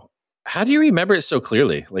ago. How do you remember it so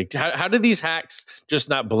clearly? Like, how did these hacks just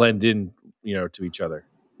not blend in, to each other?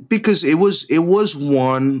 Because it was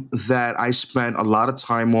one that I spent a lot of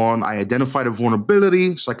time on. I identified a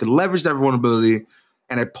vulnerability so I could leverage that vulnerability,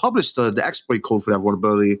 and I published the exploit code for that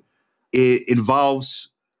vulnerability. It involves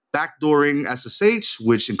backdooring SSH,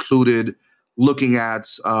 which included looking at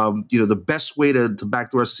the best way to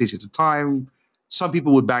backdoor SSH at the time. Some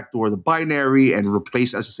people would backdoor the binary and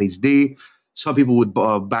replace SSHD. Some people would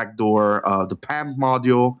backdoor the PAM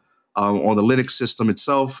module on the Linux system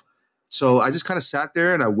itself. So I just kind of sat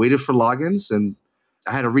there and I waited for logins, and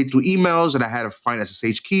I had to read through emails, and I had to find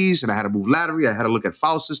SSH keys, and I had to move laterally. I had to look at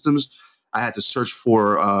file systems. I had to search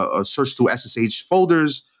for search through SSH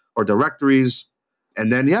folders or directories,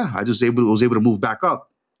 and then I just was able to move back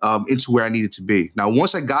up into where I needed to be. Now,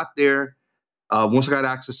 once I got there, once I got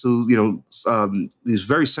access to these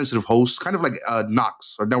very sensitive hosts, kind of like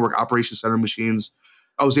NOCs or Network Operations Center machines,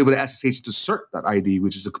 I was able to SSH to CERT.ID,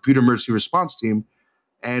 which is the Computer Emergency Response Team.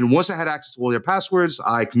 And once I had access to all their passwords,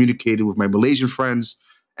 I communicated with my Malaysian friends,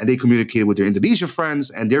 and they communicated with their Indonesian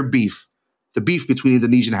friends, and the beef between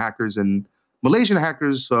Indonesian hackers and Malaysian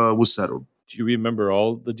hackers was settled. Do you remember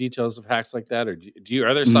all the details of hacks like that, or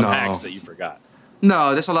are there some hacks that you forgot?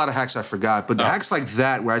 No, there's a lot of hacks I forgot, but hacks like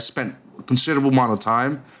that where I spent a considerable amount of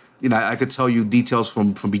time, I could tell you details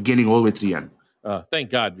from beginning all the way to the end.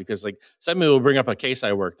 Thank God, because like somebody will bring up a case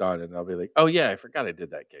I worked on, and I'll be like, "Oh yeah, I forgot I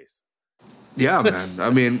did that case." Yeah, man. I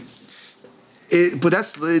mean, but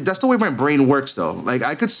that's the way my brain works, though. Like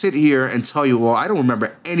I could sit here and tell you, well, I don't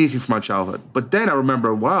remember anything from my childhood, but then I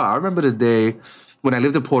remember, I remember the day when I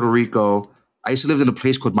lived in Puerto Rico. I used to live in a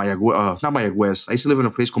place called not Mayagüez. I used to live in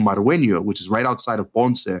a place called Marrueño, which is right outside of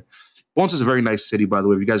Ponce. Ponce is a very nice city, by the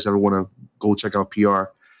way. If you guys ever want to go check out PR.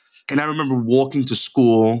 And I remember walking to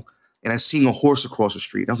school and I seeing a horse across the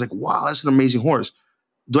street. I was like, wow, that's an amazing horse.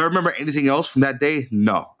 Do I remember anything else from that day?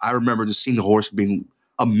 No. I remember just seeing the horse being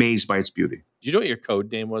amazed by its beauty. Do you know what your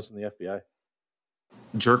code name was in the FBI?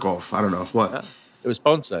 Jerk off. I don't know. What? It was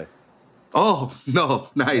Ponce. Oh, no.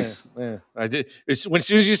 Nice. Yeah. I did. As soon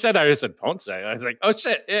as you said, I just said Ponce. I was like, oh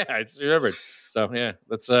shit. Yeah, I just remembered. So yeah,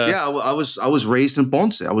 that's yeah, I was raised in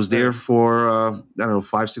Ponce. I was there for I don't know,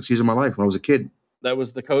 5-6 years of my life when I was a kid. That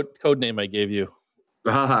was the code name I gave you.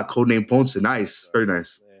 Code name Ponce. Nice. Very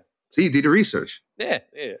nice. Yeah. So you did your research. Yeah.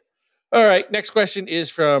 All right. Next question is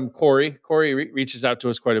from Corey. Corey reaches out to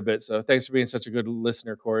us quite a bit. So thanks for being such a good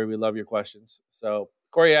listener, Corey. We love your questions. So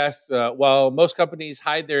Corey asked, while most companies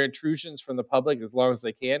hide their intrusions from the public as long as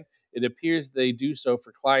they can, it appears they do so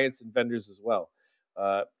for clients and vendors as well.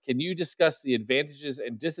 Can you discuss the advantages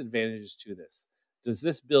and disadvantages to this? Does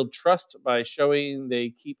this build trust by showing they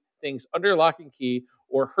keep things under lock and key,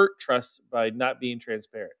 or hurt trust by not being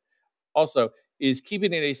transparent? Also, is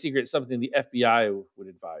keeping it a secret something the FBI would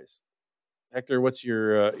advise? Hector, what's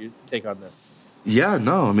your take on this? Yeah,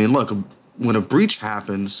 no. I mean, look, when a breach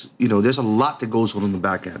happens, there's a lot that goes on in the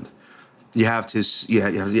back end. You have to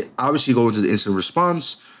obviously go into the incident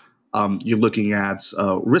response. You're looking at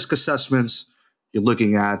risk assessments. You're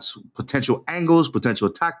looking at potential angles, potential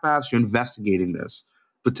attack paths. You're investigating this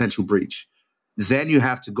potential breach. Then you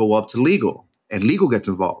have to go up to legal, and legal gets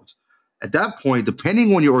involved. At that point,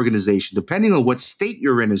 depending on your organization, depending on what state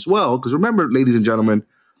you're in as well, because remember, ladies and gentlemen,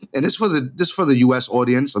 and this for the U.S.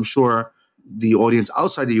 audience, I'm sure the audience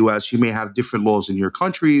outside the U.S., you may have different laws in your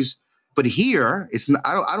countries, but here it's not,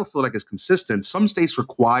 I don't feel like it's consistent. Some states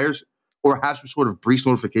require or have some sort of breach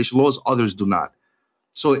notification laws, others do not.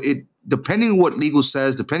 So depending on what legal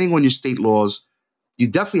says, depending on your state laws, you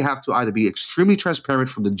definitely have to either be extremely transparent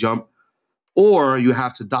from the jump, or you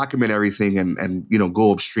have to document everything and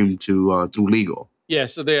go upstream to through legal. Yeah.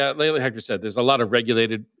 So like Hector said, there's a lot of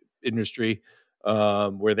regulated industry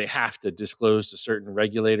where they have to disclose to certain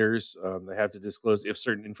regulators. They have to disclose if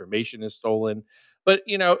certain information is stolen. But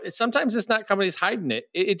sometimes it's not companies hiding it.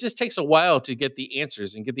 It just takes a while to get the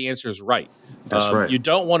answers and get the answers right. That's right. You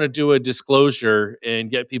don't want to do a disclosure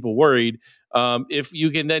and get people worried if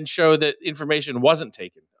you can then show that information wasn't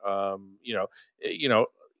taken.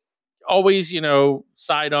 Always,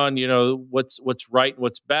 side on, what's right,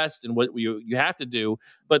 what's best, and what you have to do.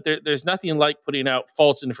 But there's nothing like putting out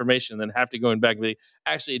false information and then have to go back and be,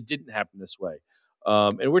 actually, it didn't happen this way.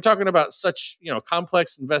 And we're talking about such,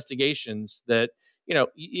 complex investigations that,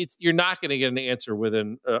 you're not going to get an answer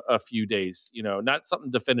within a few days, not something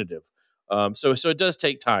definitive. So it does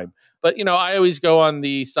take time. But, I always go on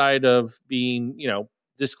the side of being,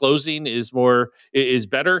 disclosing is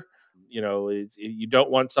better. You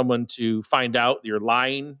don't want someone to find out you're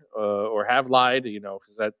lying or have lied,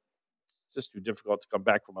 because that's just too difficult to come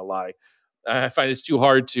back from a lie. I find it's too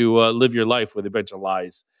hard to live your life with a bunch of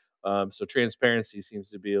lies. So transparency seems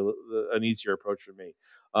to be an easier approach for me.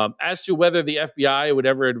 As to whether the FBI would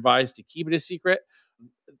ever advise to keep it a secret,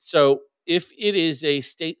 so if it is a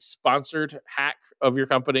state-sponsored hack of your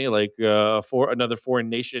company, like for another foreign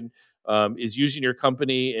nation is using your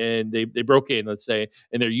company and they broke in, let's say,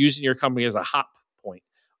 and they're using your company as a hop point.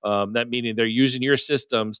 That meaning they're using your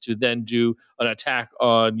systems to then do an attack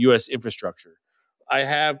on U.S. infrastructure. I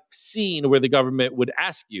have seen where the government would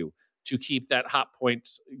ask you to keep that hop point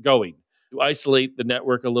going, to isolate the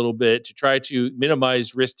network a little bit, to try to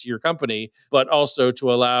minimize risk to your company, but also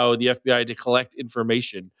to allow the FBI to collect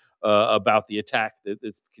information about the attack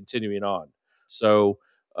that's continuing on. So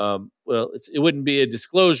well, it wouldn't be a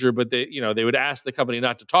disclosure, but they would ask the company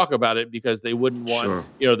not to talk about it because they wouldn't want,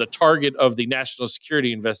 Sure. the target of the national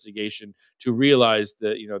security investigation to realize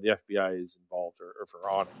that, the FBI is involved or if we're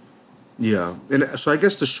on it. Yeah. And so I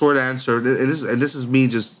guess the short answer, and this is me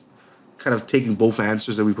just kind of taking both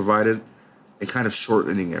answers that we provided and kind of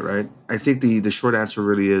shortening it, right? I think the short answer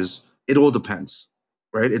really is it all depends,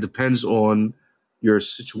 right? It depends on your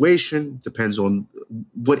situation, depends on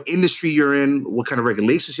what industry you're in, what kind of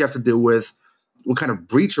regulations you have to deal with, what kind of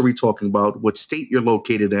breach are we talking about, what state you're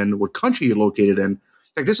located in, what country you're located in.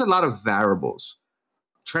 Like there's a lot of variables.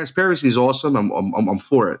 Transparency is awesome. I'm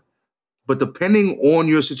for it. But depending on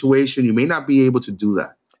your situation, you may not be able to do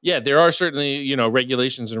that. Yeah, there are certainly,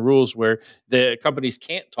 regulations and rules where the companies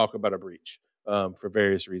can't talk about a breach for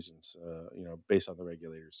various reasons, based on the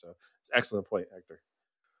regulators. So it's an excellent point, Hector.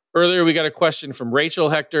 Earlier, we got a question from Rachel,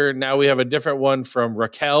 Hector. Now we have a different one from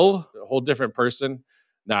Raquel, a whole different person.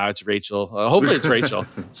 No, it's Rachel. Hopefully it's Rachel.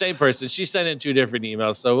 Same person. She sent in 2 different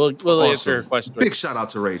emails, so we'll answer her question. Big shout out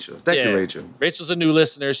to Rachel. Thank you, Rachel. Rachel's a new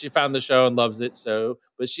listener. She found the show and loves it.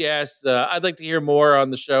 But she asked, I'd like to hear more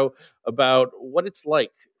on the show about what it's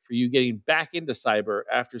like for you getting back into cyber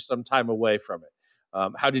after some time away from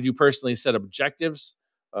it. How did you personally set objectives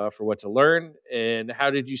for what to learn? And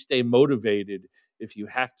how did you stay motivated if you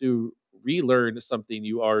have to relearn something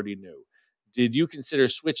you already knew? Did you consider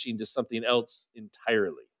switching to something else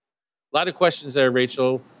entirely? A lot of questions there,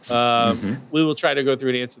 Rachel. We will try to go through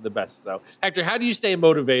and answer the best. So, Hector, how do you stay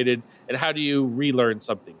motivated and how do you relearn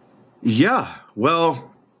something? Yeah,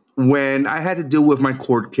 well, when I had to deal with my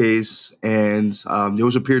court case and there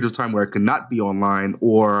was a period of time where I could not be online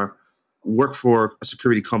or work for a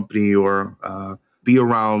security company or be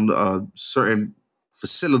around certain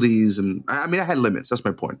facilities. And I mean, I had limits. That's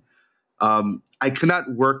my point. I could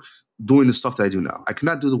not work doing the stuff that I do now. I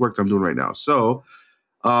cannot do the work that I'm doing right now. So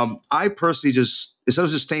I personally just, instead of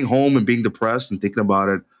just staying home and being depressed and thinking about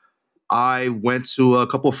it, I went to a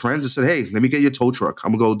couple of friends and said, hey, let me get you a tow truck.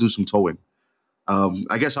 I'm going to go do some towing.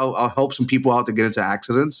 I guess I'll help some people out to get into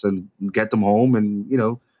accidents and get them home and,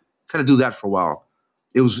 kind of do that for a while.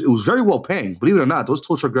 It was very well paying. Believe it or not, those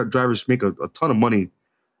tow truck drivers make a ton of money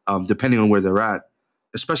depending on where they're at,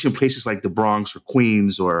 especially in places like the Bronx or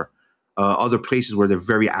Queens or other places where they're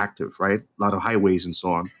very active, right? A lot of highways and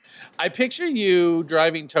so on. I picture you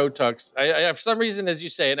driving tow trucks. I for some reason, as you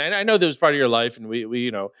say, and I know that was part of your life, and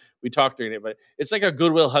we talked during it, but it's like a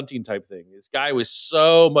Goodwill Hunting type thing. This guy with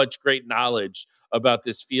so much great knowledge about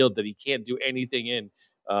this field that he can't do anything in,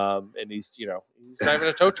 and he's driving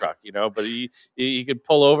a tow truck, but he could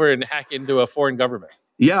pull over and hack into a foreign government.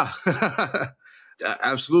 Yeah,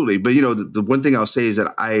 absolutely. But the one thing I'll say is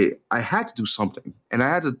that I had to do something, and I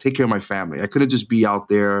had to take care of my family. I couldn't just be out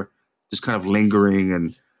there, just kind of lingering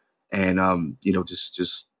and just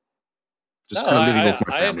kind of living off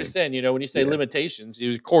my family. I understand. When you say limitations, he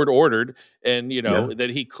was court ordered, and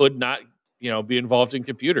that he could not be involved in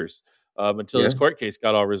computers until his court case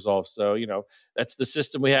got all resolved. So that's the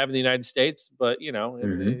system we have in the United States. But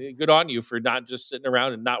good on you for not just sitting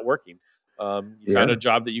around and not working. You found a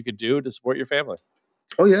job that you could do to support your family.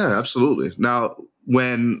 Oh yeah, absolutely. Now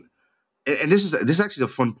and this is actually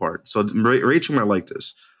the fun part. So Rachel might like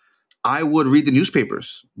this. I would read the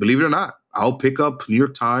newspapers. Believe it or not, I'll pick up New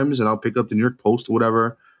York Times and I'll pick up the New York Post or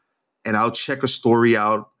whatever, and I'll check a story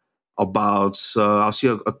out about. I'll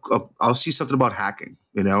see something about hacking,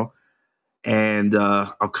 and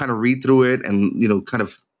I'll kind of read through it and kind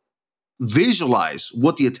of visualize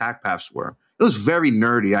what the attack paths were. It was very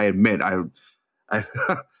nerdy, I admit. I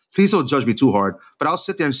please don't judge me too hard, but I'll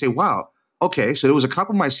sit there and say, "Wow, okay, so there was a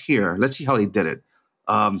compromise here. Let's see how they did it.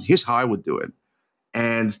 Here's how I would do it."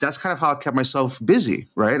 And that's kind of how I kept myself busy,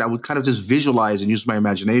 right? I would kind of just visualize and use my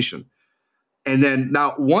imagination. And then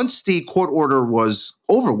now, once the court order was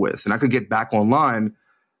over with and I could get back online,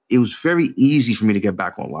 it was very easy for me to get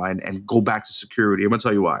back online and go back to security. I'm going to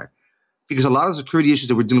tell you why. Because a lot of security issues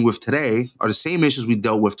that we're dealing with today are the same issues we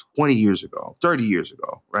dealt with 20 years ago, 30 years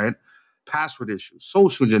ago, right? Password issues,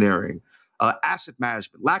 social engineering, asset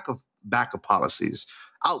management, lack of backup policies,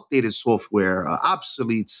 outdated software,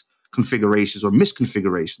 obsolete configurations or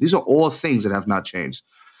misconfigurations. These are all things that have not changed.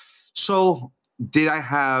 So did I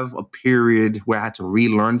have a period where I had to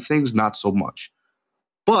relearn things? Not so much.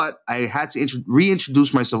 But I had to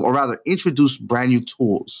reintroduce myself, or rather introduce brand new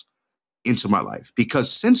tools into my life. Because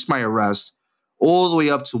since my arrest, all the way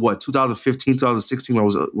up to 2015, 2016, when I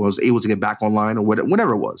was able to get back online or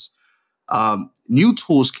whenever it was, new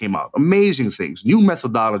tools came out, amazing things, new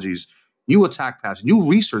methodologies, new attack paths, new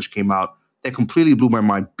research came out that completely blew my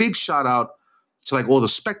mind. Big shout out to all the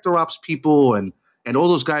Spectre Ops people and and all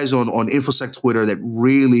those guys on InfoSec Twitter that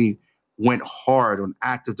really went hard on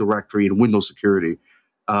Active Directory and Windows security.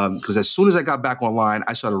 Because as soon as I got back online,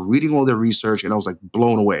 I started reading all their research, and I was like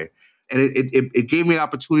blown away. And it gave me an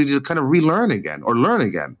opportunity to kind of relearn again or learn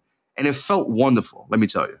again. And it felt wonderful, let me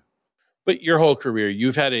tell you. But your whole career,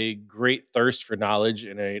 you've had a great thirst for knowledge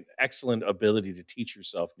and an excellent ability to teach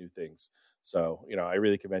yourself new things. So, I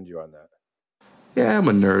really commend you on that. Yeah, I'm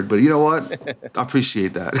a nerd, but you know what? I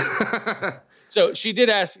appreciate that. So she did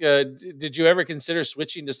ask, did you ever consider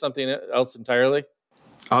switching to something else entirely?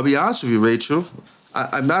 I'll be honest with you, Rachel.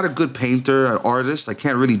 I'm not a good painter, an artist. I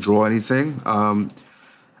can't really draw anything.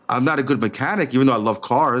 I'm not a good mechanic, even though I love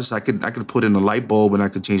cars. I could put in a light bulb and I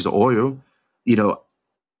could change the oil.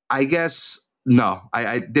 I guess, no,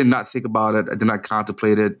 I did not think about it. I did not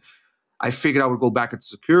contemplate it. I figured I would go back into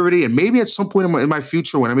security, and maybe at some point in my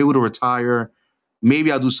future, when I'm able to retire,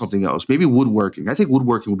 maybe I'll do something else. Maybe woodworking. I think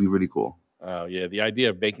woodworking would be really cool. Oh, yeah. The idea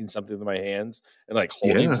of making something with my hands and like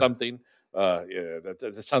holding something.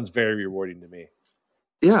 That sounds very rewarding to me.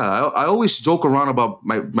 Yeah, I always joke around about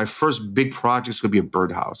my first big project is going to be a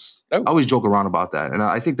birdhouse. Oh. I always joke around about that. And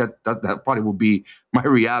I think that probably will be my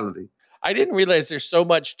reality. I didn't realize there's so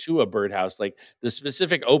much to a birdhouse, like the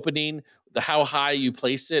specific opening, how high you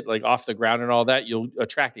place it, like off the ground and all that, you'll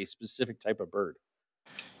attract a specific type of bird.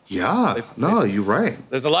 Yeah, you're right.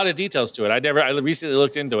 There's a lot of details to it. I recently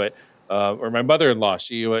looked into it, or my mother-in-law,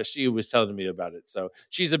 she was telling me about it. So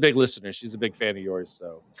she's a big listener. She's a big fan of yours.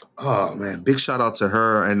 So, oh man, big shout out to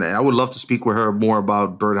her. And I would love to speak with her more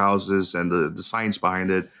about birdhouses and the science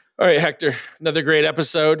behind it. All right, Hector, another great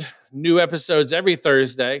episode. New episodes every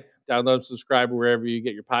Thursday. Download, subscribe wherever you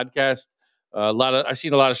get your podcast. I've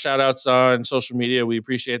seen a lot of shout outs on social media. We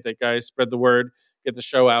appreciate that, guys. Spread the word, get the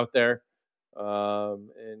show out there.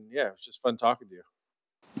 And yeah, it's just fun talking to you.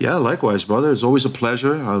 Yeah, likewise, brother. It's always a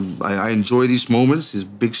pleasure. I enjoy these moments. It's a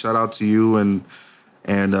big shout out to you. And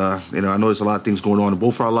I know there's a lot of things going on in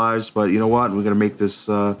both our lives, but you know what? We're going to make this,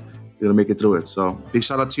 we're going to make it through it. So big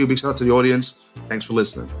shout out to you. Big shout out to the audience. Thanks for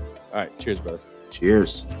listening. All right. Cheers, brother.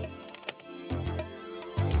 Cheers.